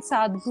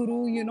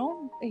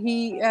Sadhguru,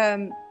 he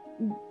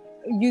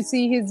you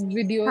see his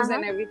videos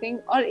and everything,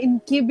 और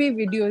इनकी भी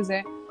videos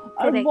हैं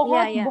और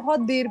बहुत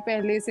देर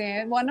पहले से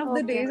हैं. One of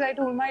the days I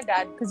told my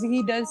dad, because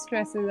he does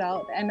stresses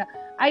out, and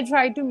I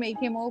tried to make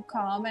him all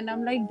calm, and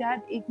I'm like,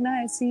 Dad, एक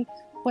ना ऐसी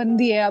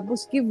बंदी है, आप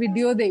उसकी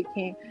वीडियो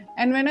देखें.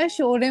 And when I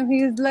showed him,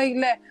 he's like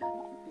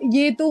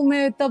ये तो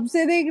मैं तब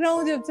से देख रहा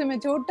हूँ जब से मैं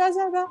छोटा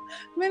सा था.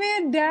 मैंने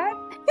डैड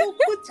तो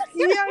कुछ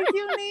किया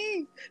क्यों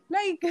नहीं?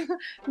 Like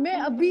मैं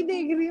अभी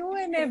देख रही हूँ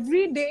and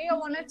every day I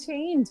want to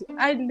change.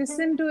 I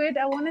listen to it,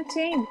 I want to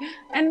change.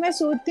 And मैं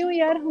सोचती हूँ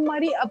यार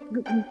हमारी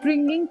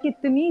upbringing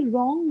कितनी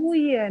wrong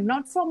हुई है.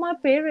 Not from our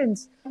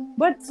parents,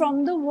 but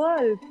from the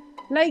world.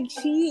 Like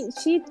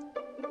she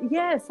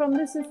from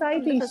the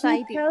society.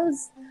 She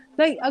tells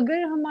like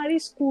अगर हमारी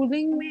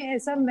स्कूलिंग में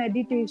ऐसा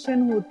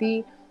मेडिटेशन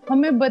होती,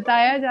 हमें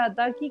बताया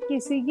जाता कि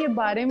किसी के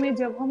बारे में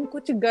जब हम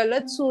कुछ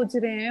गलत सोच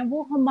रहे हैं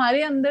वो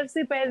हमारे अंदर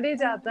से पहले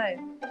जाता है,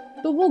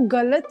 तो वो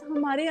गलत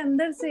हमारे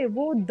अंदर से,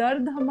 वो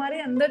दर्द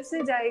हमारे अंदर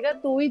से जाएगा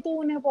तो ही तो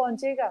उन्हें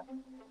पहुंचेगा.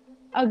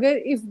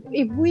 अगर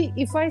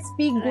if I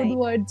speak good Right.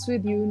 words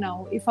with you now,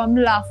 if I'm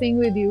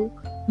laughing with you,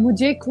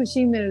 मुझे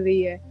खुशी मिल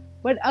रही है.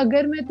 बट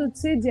अगर मैं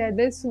तुझसे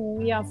जेलस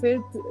हूँ या फिर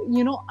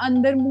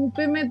अंदर मुंह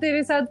पे मैं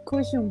तेरे साथ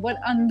खुश हूँ बट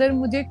अंदर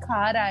मुझे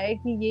खा रहा है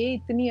कि ये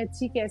इतनी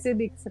अच्छी कैसे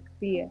दिख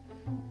सकती है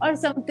और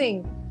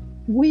something,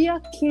 we are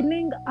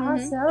killing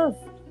ourselves.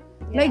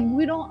 Like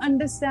we don't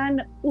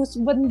understand. उस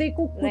बंदे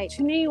को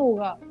कुछ नहीं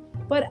होगा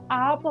पर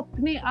आप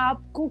अपने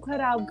आप को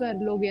खराब कर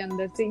लोगे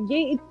अंदर से.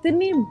 ये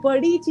इतनी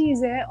बड़ी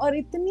चीज है और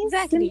इतनी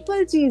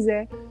सिंपल चीज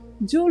है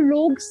जो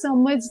लोग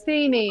समझते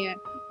ही नहीं है.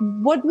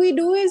 What we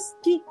do is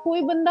कि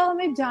कोई बंदा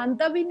हमें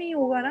जानता भी नहीं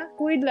होगा ना,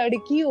 कोई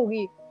लड़की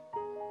होगी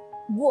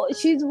वो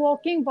she's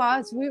walking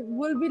past, we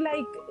will be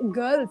like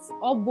girls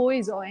or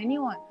boys or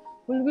anyone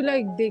will be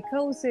like देखा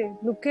उसे,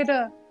 look at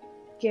her,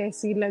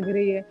 कैसी लग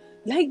रही है.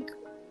 Like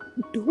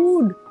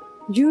dude,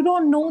 you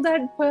don't know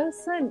that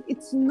person.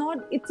 It's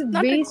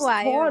waste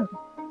thought.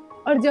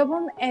 और जब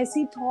हम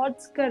ऐसी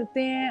thoughts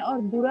करते हैं और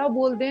बुरा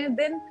बोलते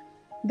हैं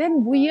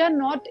then we are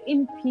not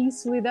in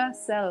peace with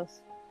ourselves.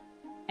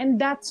 And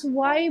that's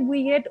why we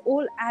get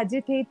all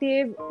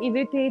agitated,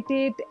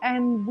 irritated,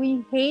 and we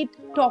hate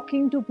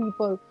talking to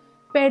people.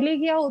 पहले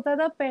क्या होता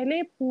था,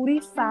 पहले पूरी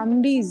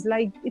families,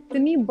 like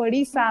इतनी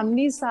बड़ी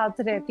families साथ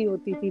रहती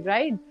होती थी,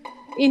 right?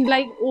 In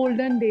like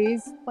olden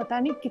days, पता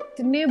नहीं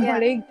कितने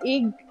बड़े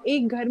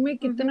एक घर में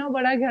कितना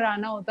बड़ा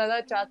घराना होता था,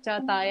 चाचा,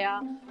 ताया,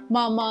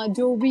 मामा,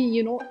 जो भी,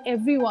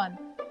 everyone.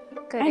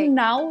 Correct. And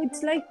now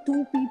it's like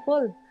 2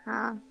 people.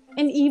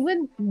 And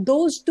even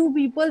those 2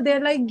 people, they're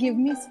like, give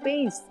me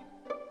space.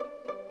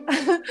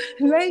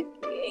 Like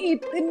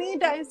इतनी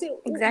टाइम से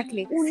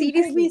exactly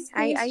seriously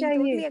I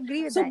totally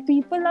agree with that. So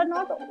people are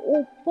not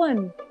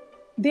open,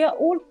 they are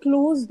all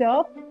closed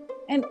up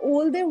and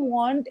all they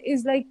want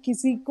is like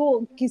किसी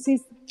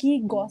की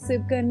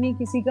gossip करनी,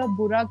 किसी का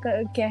बुरा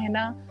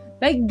कहना.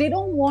 Like they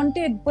don't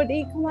want it, but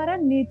एक हमारा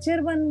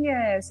नेचर बन गया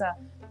है ऐसा.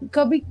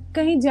 कभी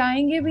कहीं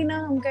जाएंगे भी ना,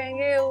 हम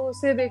कहेंगे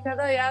उसे देखा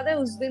था, याद है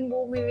उस दिन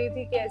वो मिली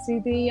थी कैसी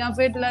थी, या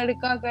फिर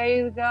लड़का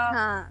कहेगा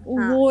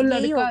वो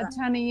लड़का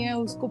अच्छा नहीं है,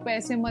 उसको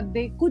पैसे मत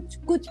दे,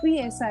 कुछ भी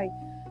ऐसा है.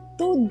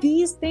 तो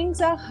these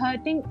things are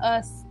hurting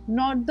us,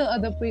 not the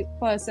other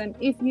person.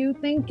 If you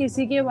think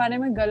किसी के बारे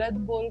में गलत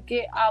बोल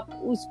के आप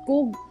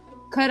उसको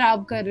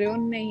खराब कर रहे हो,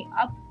 नहीं,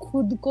 आप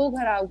खुद को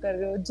खराब कर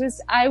रहे हो.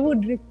 Just I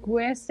would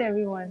request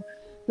everyone,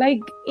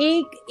 like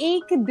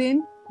एक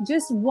दिन,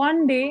 just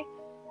one day,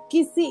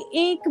 किसी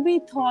एक भी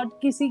थॉट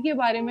किसी के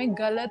बारे में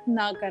गलत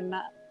ना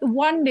करना.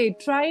 One day,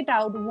 try it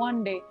out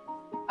one day.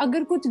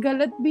 अगर कुछ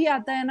गलत भी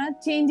आता है ना,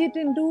 चेंज इट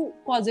इनटू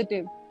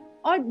पॉजिटिव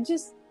और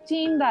just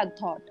change that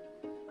thought.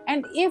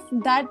 And if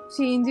that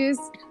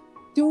changes,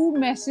 do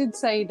message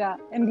Saida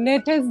and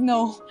let us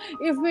know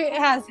if it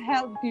has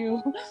helped you.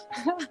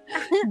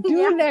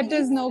 Let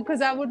us know,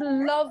 because I would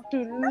love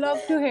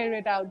to hear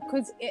it out,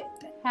 because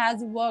it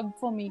has worked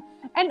for me.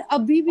 And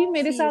abhi bhi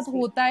mere sath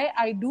hota hai,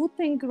 I do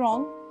think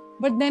wrong,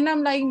 but then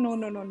I'm like no.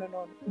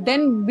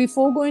 Then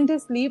before going to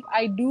sleep,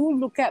 I do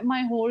look at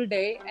my whole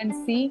day and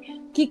see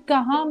कि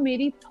कहाँ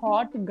मेरी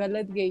thought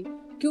गलत गई.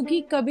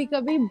 क्योंकि कभी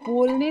कभी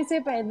बोलने से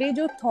पहले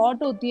जो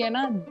thought होती है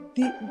ना,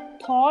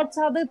 thoughts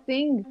are the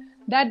thing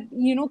that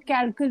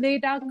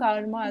calculate our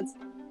karmas.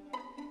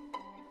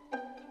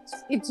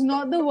 It's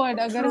not the word.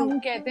 अगर हम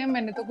कहते हैं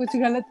मैंने तो कुछ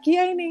गलत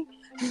किया ही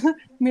नहीं,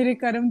 मेरे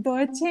कर्म तो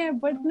अच्छे हैं,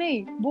 बट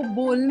नहीं, वो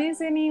बोलने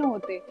से नहीं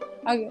होते.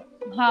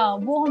 हाँ,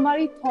 वो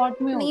हमारी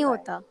थॉट में नहीं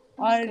होता.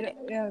 और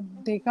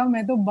देखा,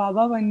 मैं तो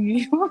बाबा बन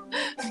गई हूँ.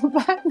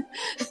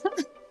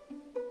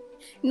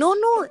 No,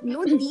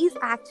 these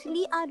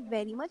actually are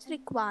very much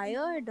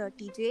required,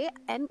 TJ.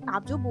 And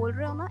आप जो बोल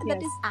रहे हो ना,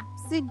 that is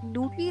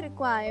absolutely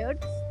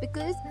required,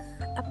 because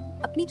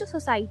अपनी जो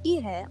society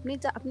है,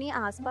 अपने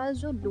आसपास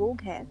जो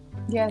लोग हैं,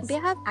 they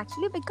have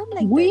actually become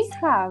like this.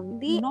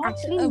 They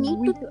actually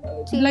need to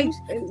change. Like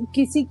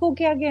किसी को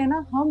क्या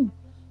कहना,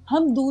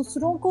 हम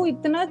दूसरों को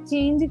इतना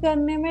चेंज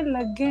करने में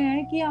लग गए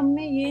हैं कि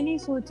हमने ये नहीं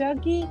सोचा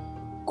कि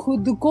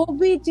खुद को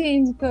भी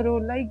चेंज करो.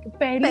 लाइक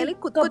पहले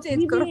खुद को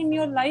चेंज करो. इन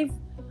योर लाइफ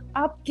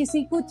आप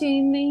किसी को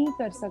चेंज नहीं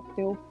कर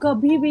सकते हो,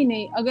 कभी भी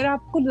नहीं. अगर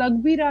आपको लग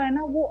भी रहा है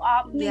ना, वो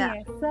आप नहीं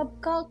है,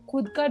 सबका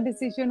खुद का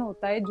डिसीजन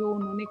होता है जो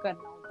उन्होंने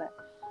करना होता है.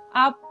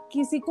 आप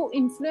किसी को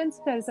इन्फ्लुएंस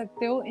कर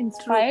सकते हो,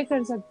 इंस्पायर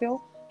कर सकते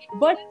हो,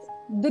 but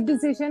the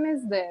decision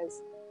is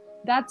theirs.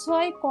 That's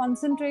why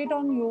concentrate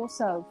on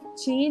yourself,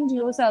 change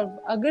yourself.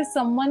 Agar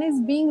someone is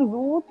being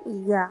rude,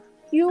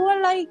 you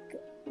are like,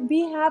 be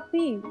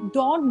happy.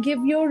 Don't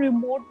give your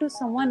remote to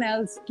someone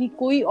else कि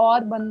कोई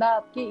और बंदा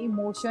आपके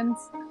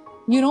emotions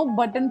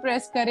बटन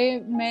प्रेस करे.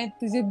 मैं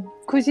तुझे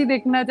खुशी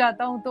देखना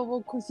चाहता हूँ, तो वो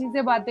खुशी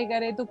से बातें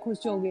करे तो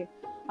खुश होगे.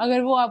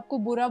 अगर वो आपको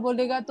बुरा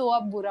बोलेगा तो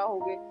आप बुरा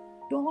होगे.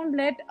 Don't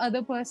let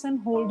other person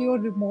hold your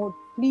remote.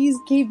 Please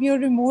keep your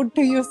remote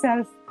to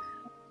yourself.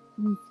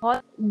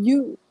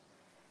 You,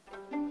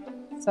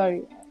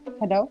 sorry,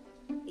 hello?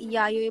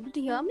 Yeah, you're able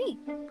to hear me?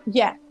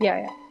 Yeah.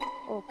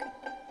 Okay.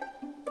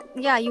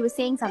 Yeah, you were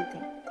saying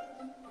something.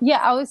 Yeah,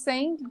 I was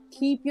saying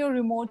keep your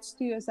remotes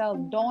to yourself.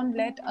 Don't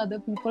let other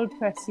people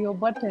press your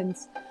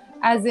buttons.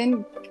 As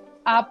in,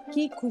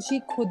 आपकी खुशी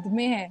खुद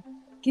में है,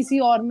 किसी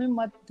और में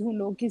मत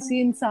ढूंढो. किसी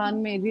इंसान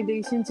में,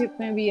 रिलेशनशिप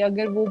में भी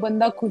अगर वो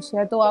बंदा खुश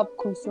है तो आप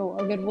खुश हो,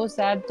 अगर वो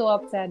सैड तो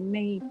आप सैड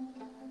नहीं.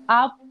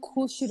 आप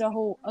खुश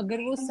रहो.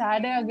 अगर वो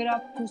सैड है, अगर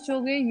आप खुश हो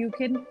गए, you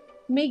can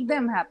make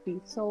them happy.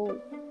 So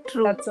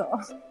True. that's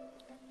all.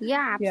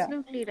 Yeah, Yeah.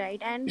 absolutely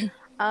right. And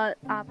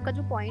आपका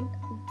जो point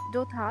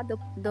जो था,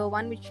 the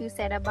one which you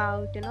said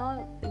about,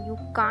 you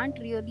can't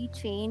really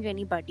change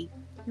anybody.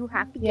 You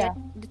have to get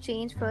the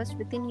change first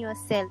within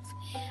yourself.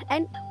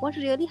 And what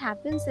really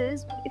happens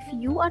is, if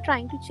you are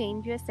trying to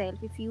change yourself,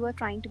 if you are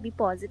trying to be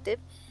positive,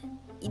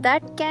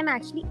 that can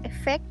actually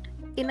affect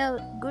in a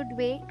good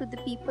way to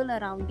the people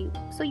around you.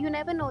 So you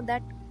never know.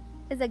 That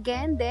is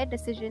again their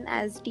decision.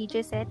 As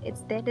teacher said,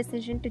 it's their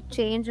decision to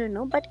change or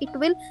no, but it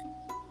will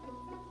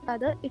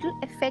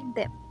affect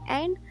them.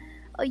 And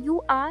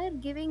you are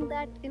giving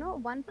that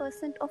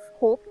 1% of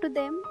hope to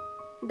them,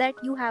 that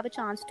you have a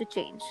chance to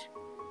change.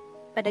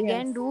 But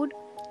again, dude,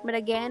 but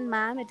again,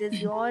 ma'am, it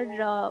is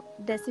your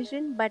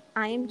decision, but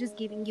I am just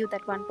giving you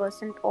that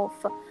 1% of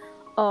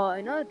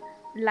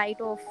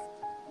light of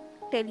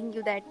telling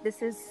you that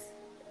this is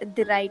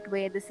the right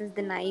way, this is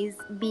the nice,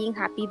 being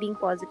happy, being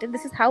positive,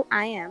 this is how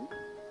I am.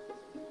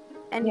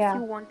 And if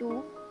you want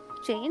to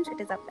change,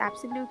 it is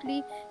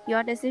absolutely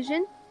your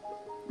decision.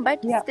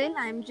 But still,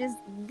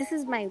 this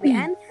is my way.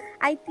 And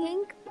I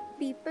think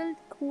people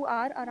who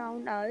are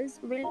around us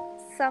will,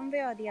 some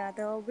way or the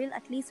other, will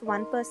at least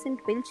 1%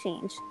 will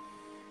change.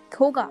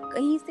 होगा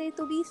कहीं से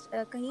तो भी,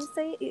 कहीं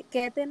से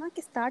कहते हैं ना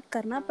कि स्टार्ट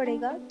करना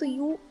पड़ेगा. तो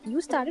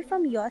you started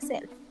from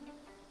yourself.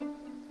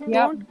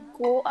 Don't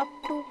go up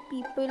to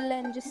people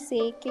and just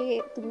say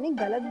कि तुमने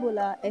गलत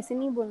बोला, ऐसे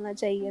नहीं बोलना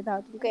चाहिए था,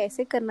 तुमको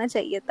ऐसे करना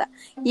चाहिए था.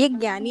 ये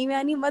ज्ञानी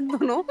व्यानी मत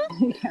बनो.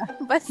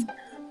 बस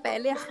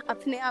पहले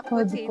अपने आप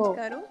को चेंज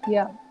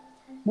करो.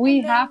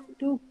 We have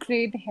to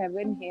create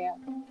heaven here.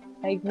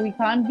 Like, we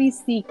can't be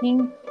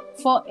seeking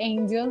for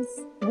angels.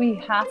 We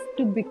have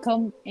to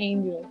become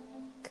angels.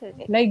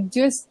 Correct. Like,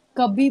 just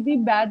kabhi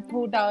bhi bad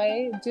thought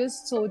aaye,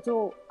 just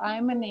socho, I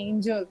am an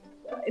angel.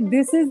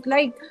 This is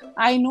like,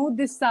 I know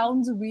this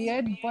sounds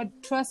weird, but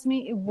trust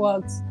me, it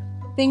works.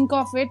 Think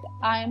of it,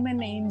 I am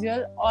an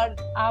angel. और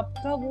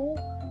आपका वो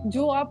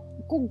जो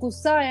आपको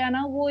गुस्सा आया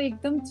ना, वो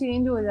एकदम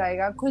चेंज हो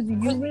जाएगा, because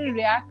you will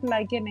react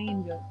like an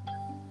angel.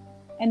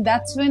 And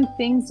that's when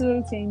things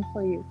will change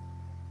for you.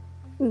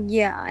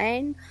 Yeah,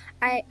 and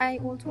I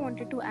also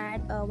wanted to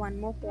add one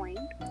more point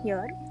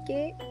here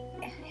कि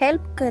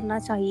help करना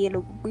चाहिए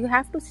लोगों को. You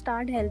have to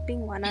start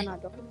helping one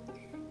another.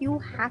 You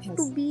have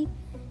to be,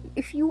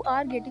 if you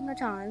are getting a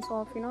chance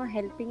of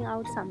helping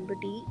out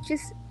somebody,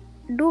 just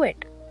do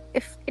it.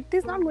 If it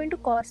is not going to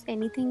cost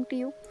anything to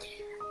you,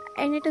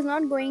 and it is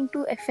not going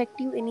to affect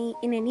you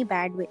in any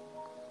bad way,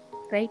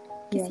 right?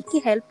 किसी की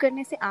help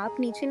करने से आप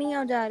नीचे नहीं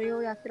आ जा रहे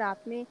हो, या फिर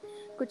आप में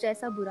कुछ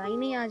ऐसा बुराई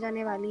नहीं आ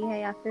जाने वाली है,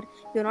 या फिर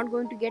you're not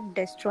going to get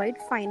destroyed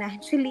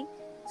financially.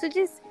 So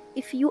just,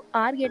 if you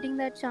are getting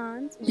that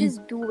chance,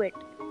 just do it.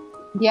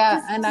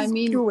 And I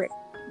mean, do it.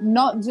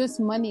 Not just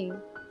money,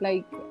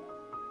 like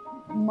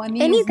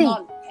money anything. Is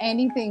not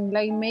anything.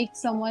 Like, make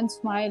someone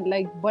smile,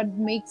 like, but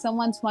make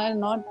someone smile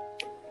not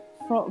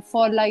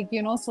for like,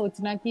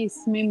 सोचना कि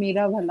इसमें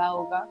मेरा भला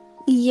होगा.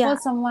 For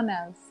someone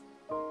else.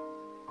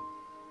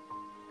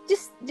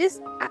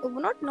 Just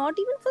not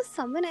even for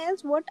someone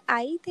else. What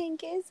I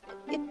think is,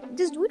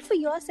 just do it for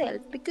yourself.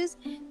 Because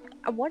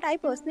what I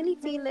personally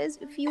feel is,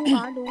 if you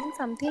are doing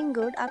something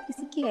good, आप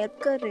किसी की help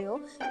कर रहे हो,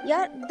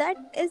 that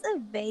is a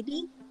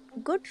very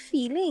good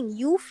feeling.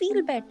 You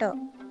feel better.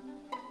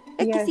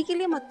 किसी के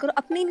लिए मत करो,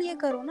 अपने लिए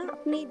करो ना.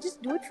 अपने,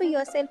 just do it for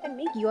yourself and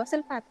make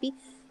yourself happy.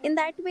 In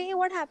that way,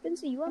 what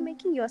happens, you are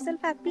making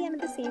yourself happy, and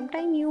at the same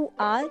time you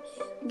are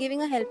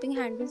giving a helping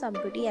hand to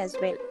somebody as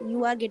well.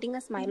 You are getting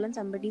a smile on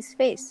somebody's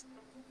face.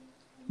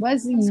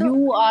 But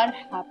you are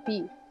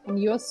happy and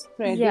you're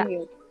spreading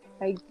it.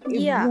 Like,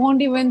 if you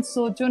won't even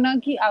सोचो ना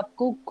कि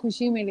आपको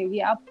खुशी मिलेगी,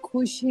 आप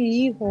खुश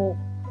ही हो.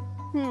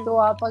 तो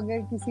आप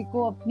अगर किसी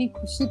को अपनी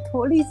खुशी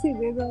थोड़ी सी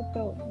दे दो,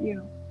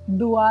 तो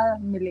दुआ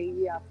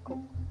मिलेगी आपको.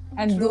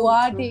 And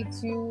dua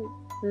takes you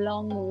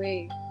long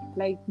way,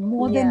 like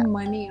more than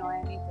money or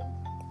anything.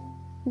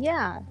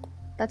 Yeah,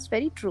 that's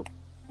very true.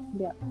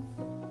 Yeah.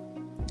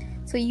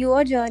 So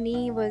your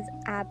journey was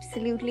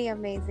absolutely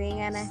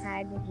amazing, and I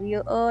had a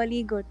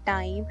really good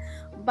time.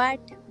 But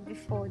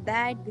before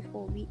that,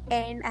 before we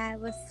end, I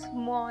have a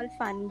small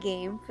fun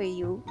game for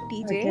you,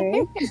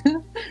 TJ. Okay.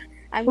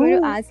 I'm going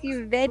to ask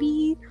you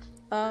very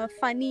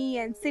funny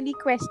and silly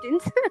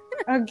questions.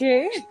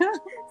 Okay.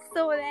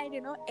 So that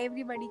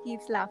everybody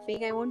keeps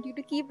laughing. I want you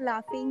to keep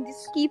laughing.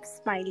 Just keep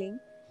smiling.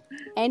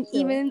 And Sure.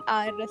 even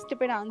our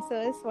stupid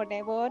answers,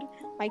 whatever,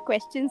 my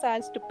questions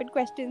are stupid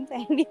questions,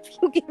 and if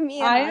you give me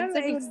an I am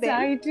answer to them,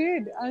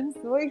 excited. I'm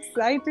so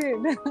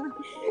excited.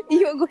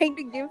 you're going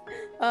to give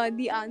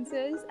the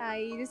answers.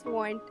 I just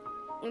want,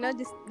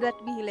 just that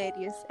to be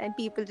hilarious and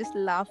people just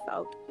laugh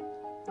out.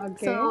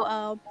 Okay.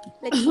 So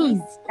let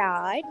me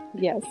start.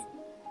 Yes.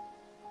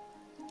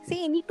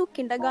 Say any two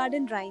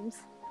kindergarten rhymes.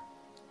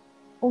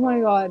 Oh my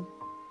god.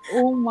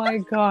 Oh my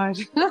god.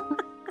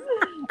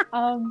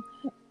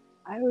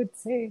 I would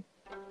say,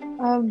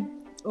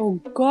 oh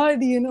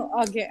god,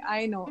 okay,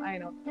 I know.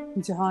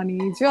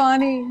 Johnny,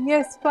 Johnny,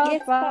 yes,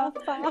 Yes, Papa.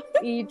 Papa.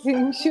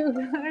 Eating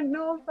sugar,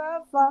 no,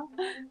 Papa.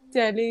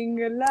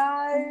 Telling a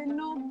lie,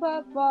 no,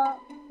 Papa.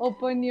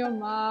 Open your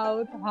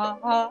mouth, ha,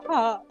 ha,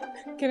 ha.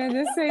 Can I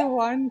just say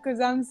one? Because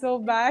I'm so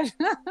bad.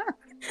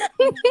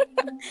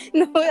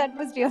 No, that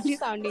was really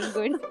sounding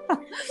good.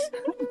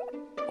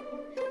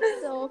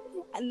 So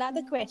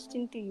another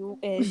question to you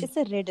is, it's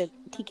a riddle,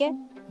 okay?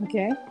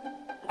 Okay.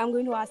 I'm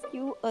going to ask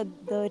you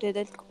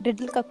the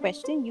riddle ka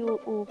question.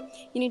 You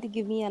need to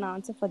give me an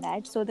answer for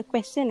that. So the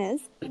question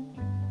is,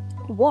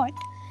 what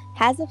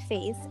has a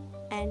face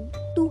and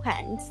two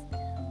hands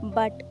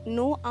but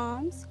no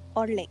arms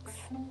or legs?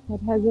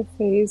 What has a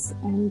face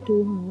and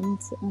two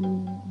hands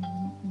and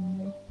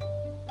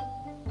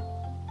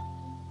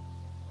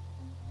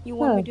You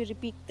want me to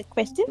repeat the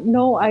question?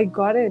 No, I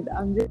got it.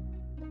 I'm just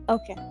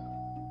Okay.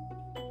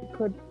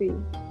 could be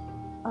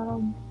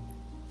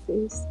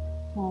face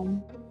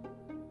hand.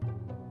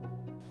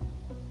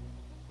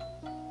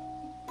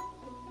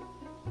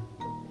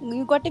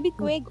 You got to be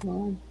quick.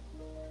 God.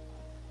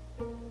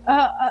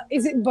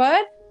 Is it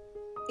bird?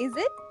 Is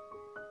it?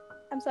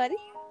 I'm sorry?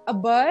 A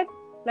bird?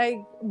 Like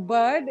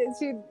bird?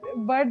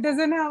 Bird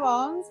doesn't have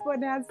arms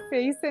but has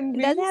face and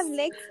wings. Does it have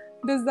legs?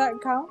 Does that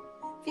count?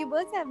 Few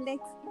birds have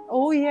legs.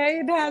 Oh yeah,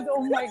 it has.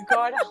 Oh my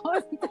god.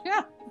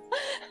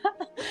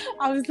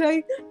 I was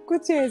like,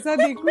 कुछ ऐसा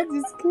देखो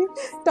जिसकी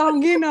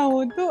टांगे ना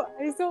हो तो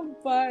I saw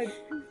bird.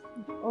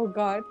 Oh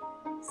god.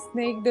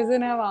 Snake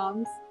doesn't have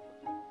arms.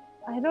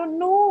 I don't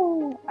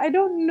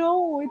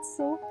know. It's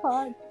so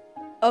hard.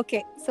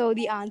 Okay, so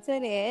the answer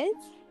is,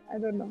 I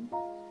don't know.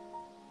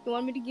 you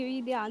want me to give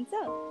you the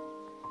answer?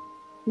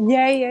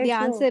 Yeah, The sure.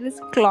 answer is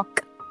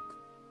clock.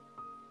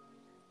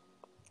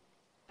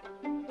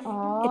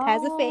 Oh, It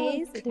has a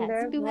face, it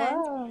has two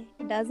hands, clever.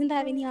 it doesn't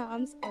have any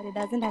arms, or it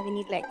doesn't have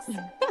any legs.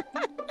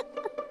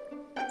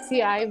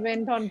 See, I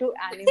went on to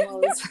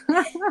animals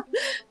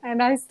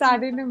and I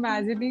started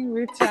imagining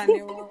which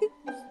animal.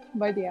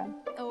 But yeah,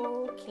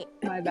 Okay.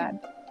 my bad.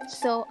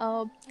 So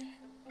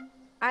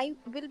I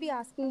will be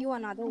asking you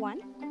another one,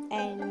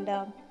 and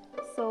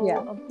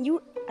Yeah.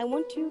 I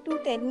want you to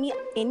tell me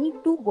any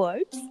two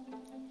words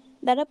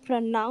that are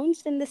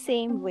pronounced in the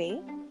same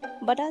way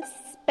but are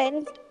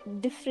spelled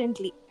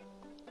differently.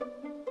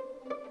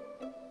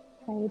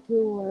 Any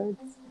two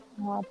words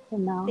are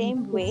pronounced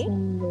Same the way,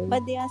 same way.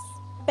 but they are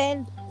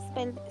spelled.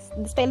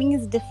 The spelling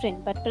is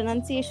different, but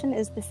pronunciation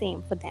is the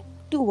same for them.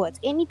 Two words,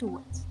 any two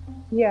words.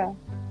 Yeah.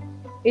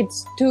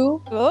 It's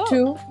two,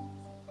 Oh.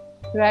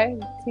 right?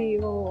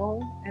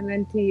 T-O-O and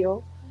then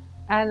T-O.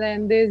 And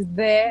then there's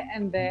there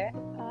and there.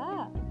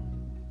 Ah,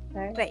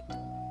 Right? right.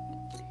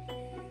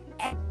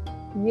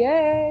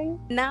 Yay!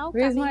 Now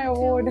Where's coming my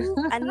award?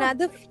 to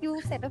another few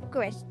set of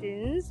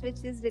questions,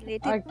 which is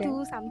related Okay.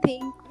 to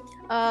something.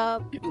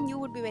 You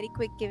would be very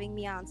quick giving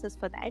me answers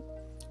for that.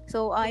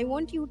 So I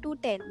want you to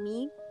tell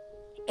me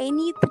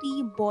any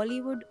three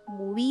Bollywood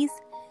movies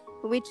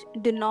which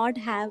do not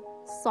have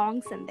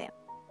songs in them.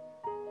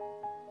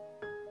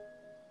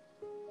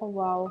 Oh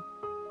wow.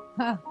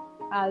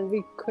 I'll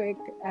be quick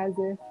as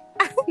if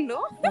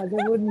No?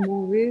 Bollywood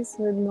movies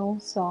with no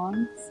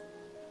songs.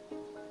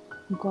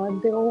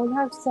 God, they all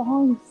have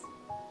songs.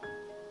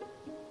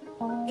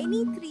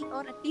 Any three, or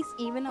at least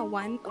even a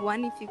one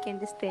if you can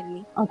just tell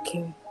me.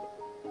 Okay.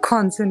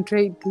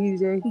 Concentrate,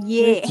 DJ.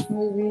 Yeah. Which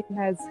movie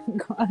hasn't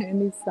got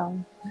any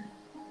song?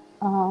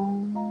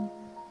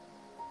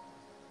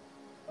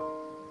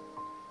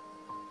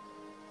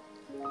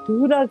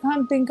 Dude, I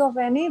can't think of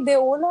any. They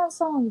all have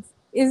songs.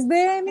 Is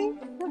there any?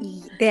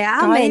 There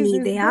are Guys, many.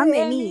 is There are there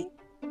many. any?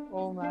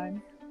 Oh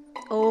man.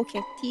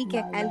 Okay, ठीक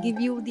है. My I'll bad. give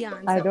you the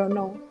answer. I don't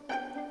know.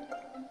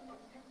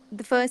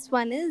 The first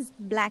one is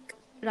Black,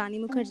 Rani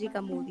Mukherjee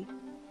ka movie.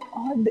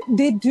 Oh,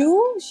 they do?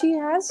 She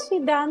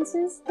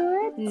dances to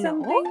it? No.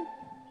 Something?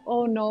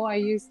 Oh no, I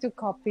used to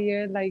copy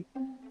it like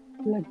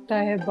लगता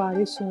है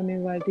बारिश होने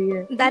वाली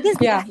है. That is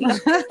Yeah.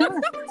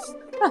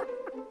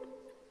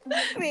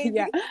 crazy.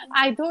 Yeah.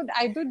 I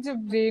thought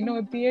जब rain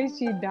होती है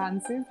she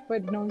dances,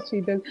 but no,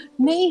 she does.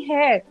 नहीं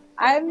है.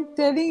 I'm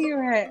telling you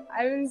है.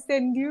 I will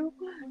send you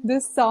the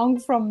song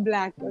from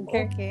Black.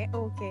 Okay.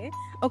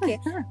 Okay.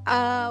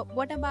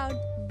 What about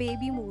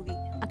Baby movie?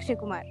 Akshay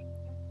Kumar.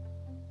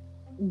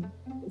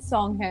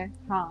 Song है.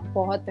 हाँ,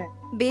 बहुत है.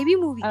 Baby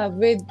movie.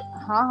 With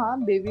हाँ,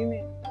 baby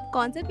में.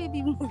 कौन सा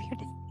baby movie है?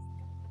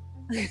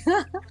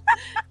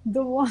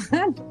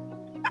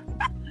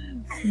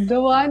 The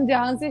one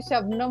जहाँ से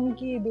शबनम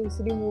की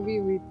दूसरी मूवी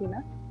हुई थी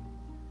ना.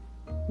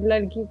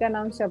 लड़की का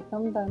नाम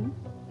शबनम था ना?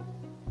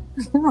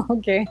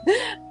 Okay.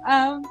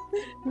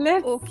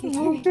 Let's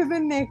move to the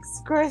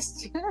next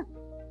question.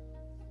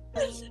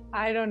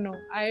 I don't know.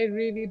 I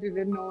really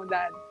didn't know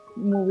that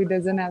movie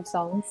doesn't have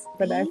songs,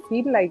 but I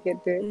feel like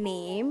it did.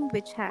 Name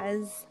which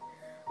has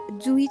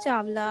Juhi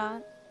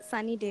Chawla,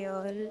 Sunny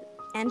Deol,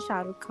 and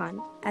Shah Rukh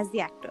Khan as the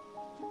actor.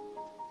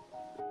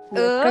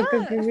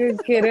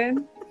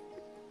 Kiran.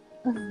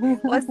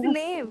 What's the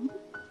name?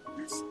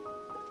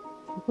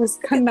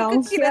 उसका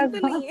नाम क्या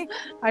था?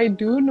 I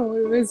do know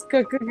it was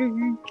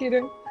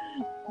Kiran.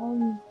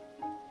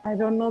 I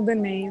don't know the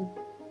name,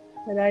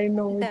 but I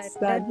know it's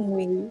that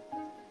movie.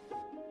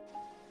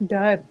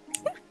 Dar.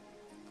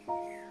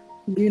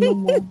 Do you know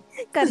more?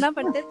 करना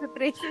पड़ता है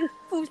preparation.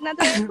 पूछना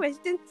तो है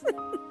questions.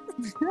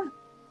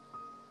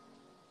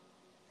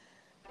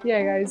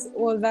 Yeah, guys,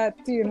 all that,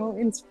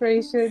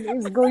 inspiration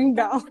is going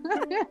down.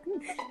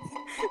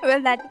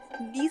 Well,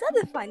 these are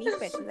the funny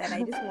questions that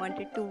I just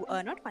wanted to,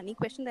 not funny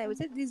questions, I would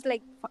say these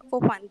like for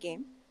fun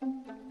game.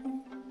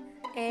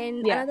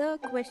 And another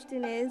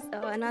question is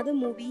another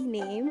movie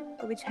name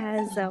which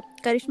has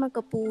Karishma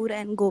Kapoor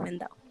and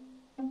Govinda.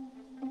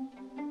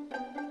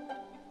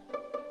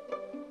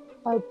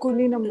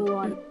 Coolie number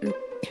 1.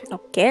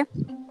 Okay.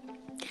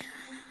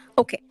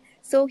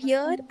 So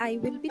here I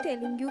will be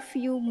telling you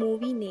few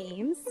movie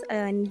names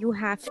and you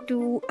have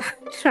to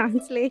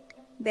translate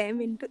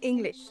them into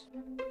English.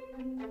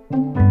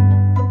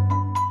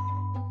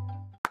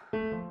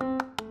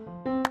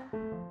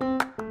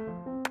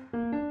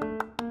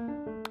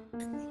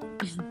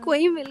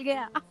 कोई मिल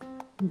गया.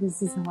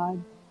 This is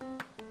hard.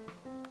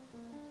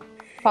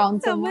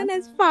 Found someone?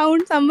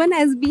 Someone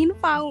has been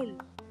found.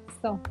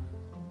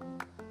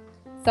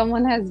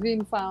 Someone has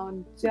been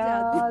found.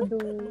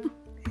 Jadoo.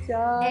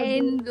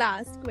 And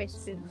last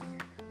question.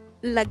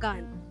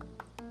 Lagan.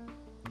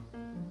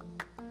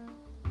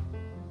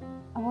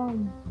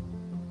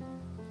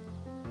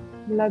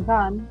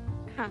 Lagan.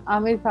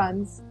 Aamir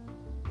Khan's.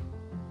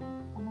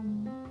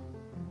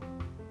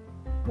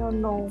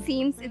 Don't know. It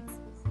seems it's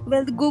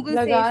the Google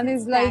Lagan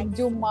says is like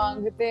जो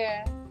मांगते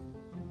हैं.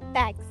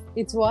 Tax.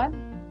 It's what?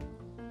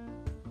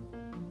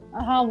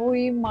 हाँ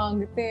वही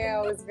मांगते हैं.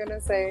 I was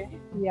gonna say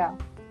yeah.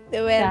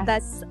 Well,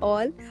 that's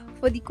all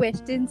for the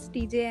questions,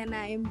 TJ, and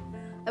I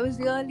was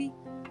really...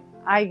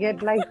 I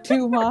get like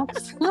 2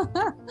 marks.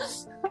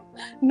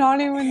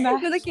 Not even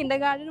that. No, the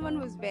kindergarten one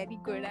was very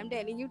good. I'm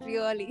telling you,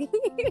 really.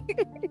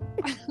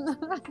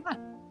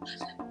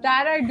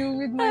 That I do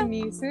with my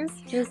nieces.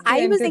 Just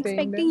I was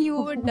expecting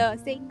you would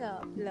sing,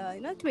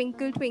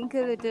 Twinkle,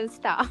 Twinkle, Little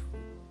Star.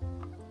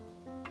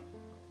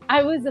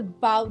 I was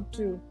about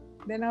to.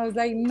 Then I was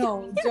like,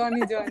 no,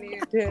 Johnny,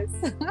 it is.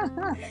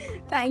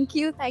 Thank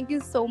you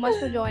so much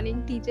for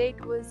joining, TJ.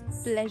 It was a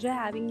pleasure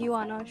having you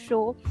on our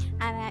show,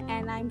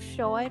 and I'm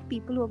sure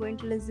people who are going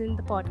to listen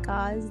to the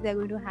podcast, they're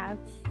going to have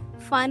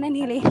fun and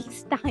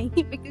hilarious time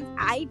because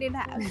I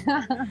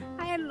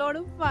had a lot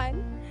of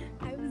fun.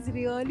 I was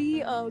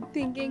really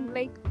thinking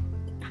like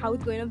how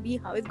it's going to be.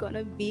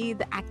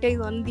 The actor is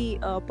on the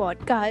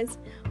podcast,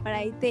 but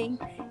I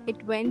think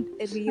it went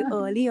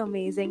really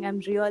amazing. I'm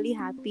really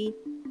happy.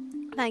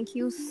 Thank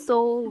you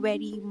so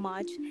very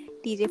much,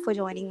 TJ, for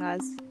joining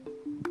us.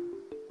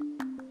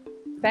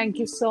 Thank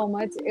you so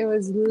much. It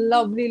was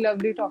lovely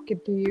talking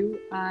to you.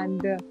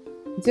 And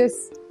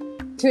just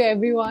to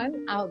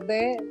everyone out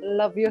there,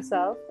 love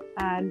yourself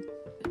and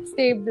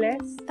stay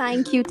blessed.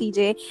 Thank you,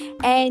 TJ.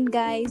 And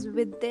guys,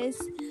 with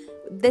this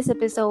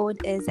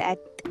episode is at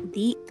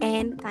the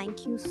end.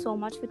 Thank you so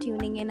much for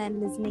tuning in and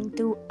listening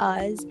to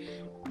us.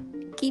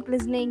 Keep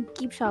listening,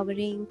 keep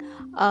showering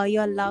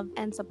your love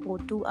and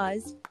support to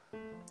us.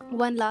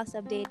 One last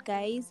update,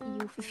 guys.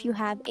 If you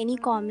have any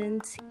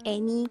comments,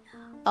 any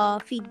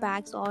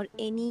feedbacks, or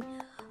any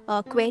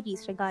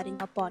queries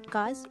regarding our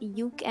podcast,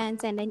 you can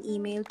send an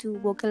email to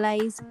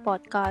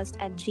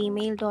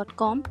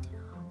vocalizepodcast@gmail.com.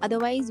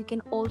 Otherwise, you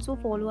can also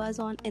follow us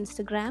on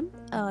Instagram.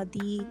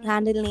 The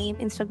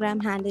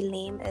Instagram handle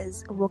name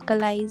is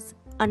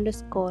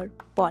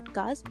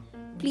vocalize_podcast.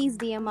 Please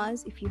DM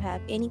us if you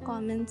have any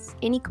comments,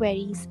 any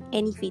queries,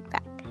 any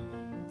feedback.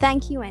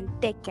 Thank you and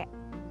take care.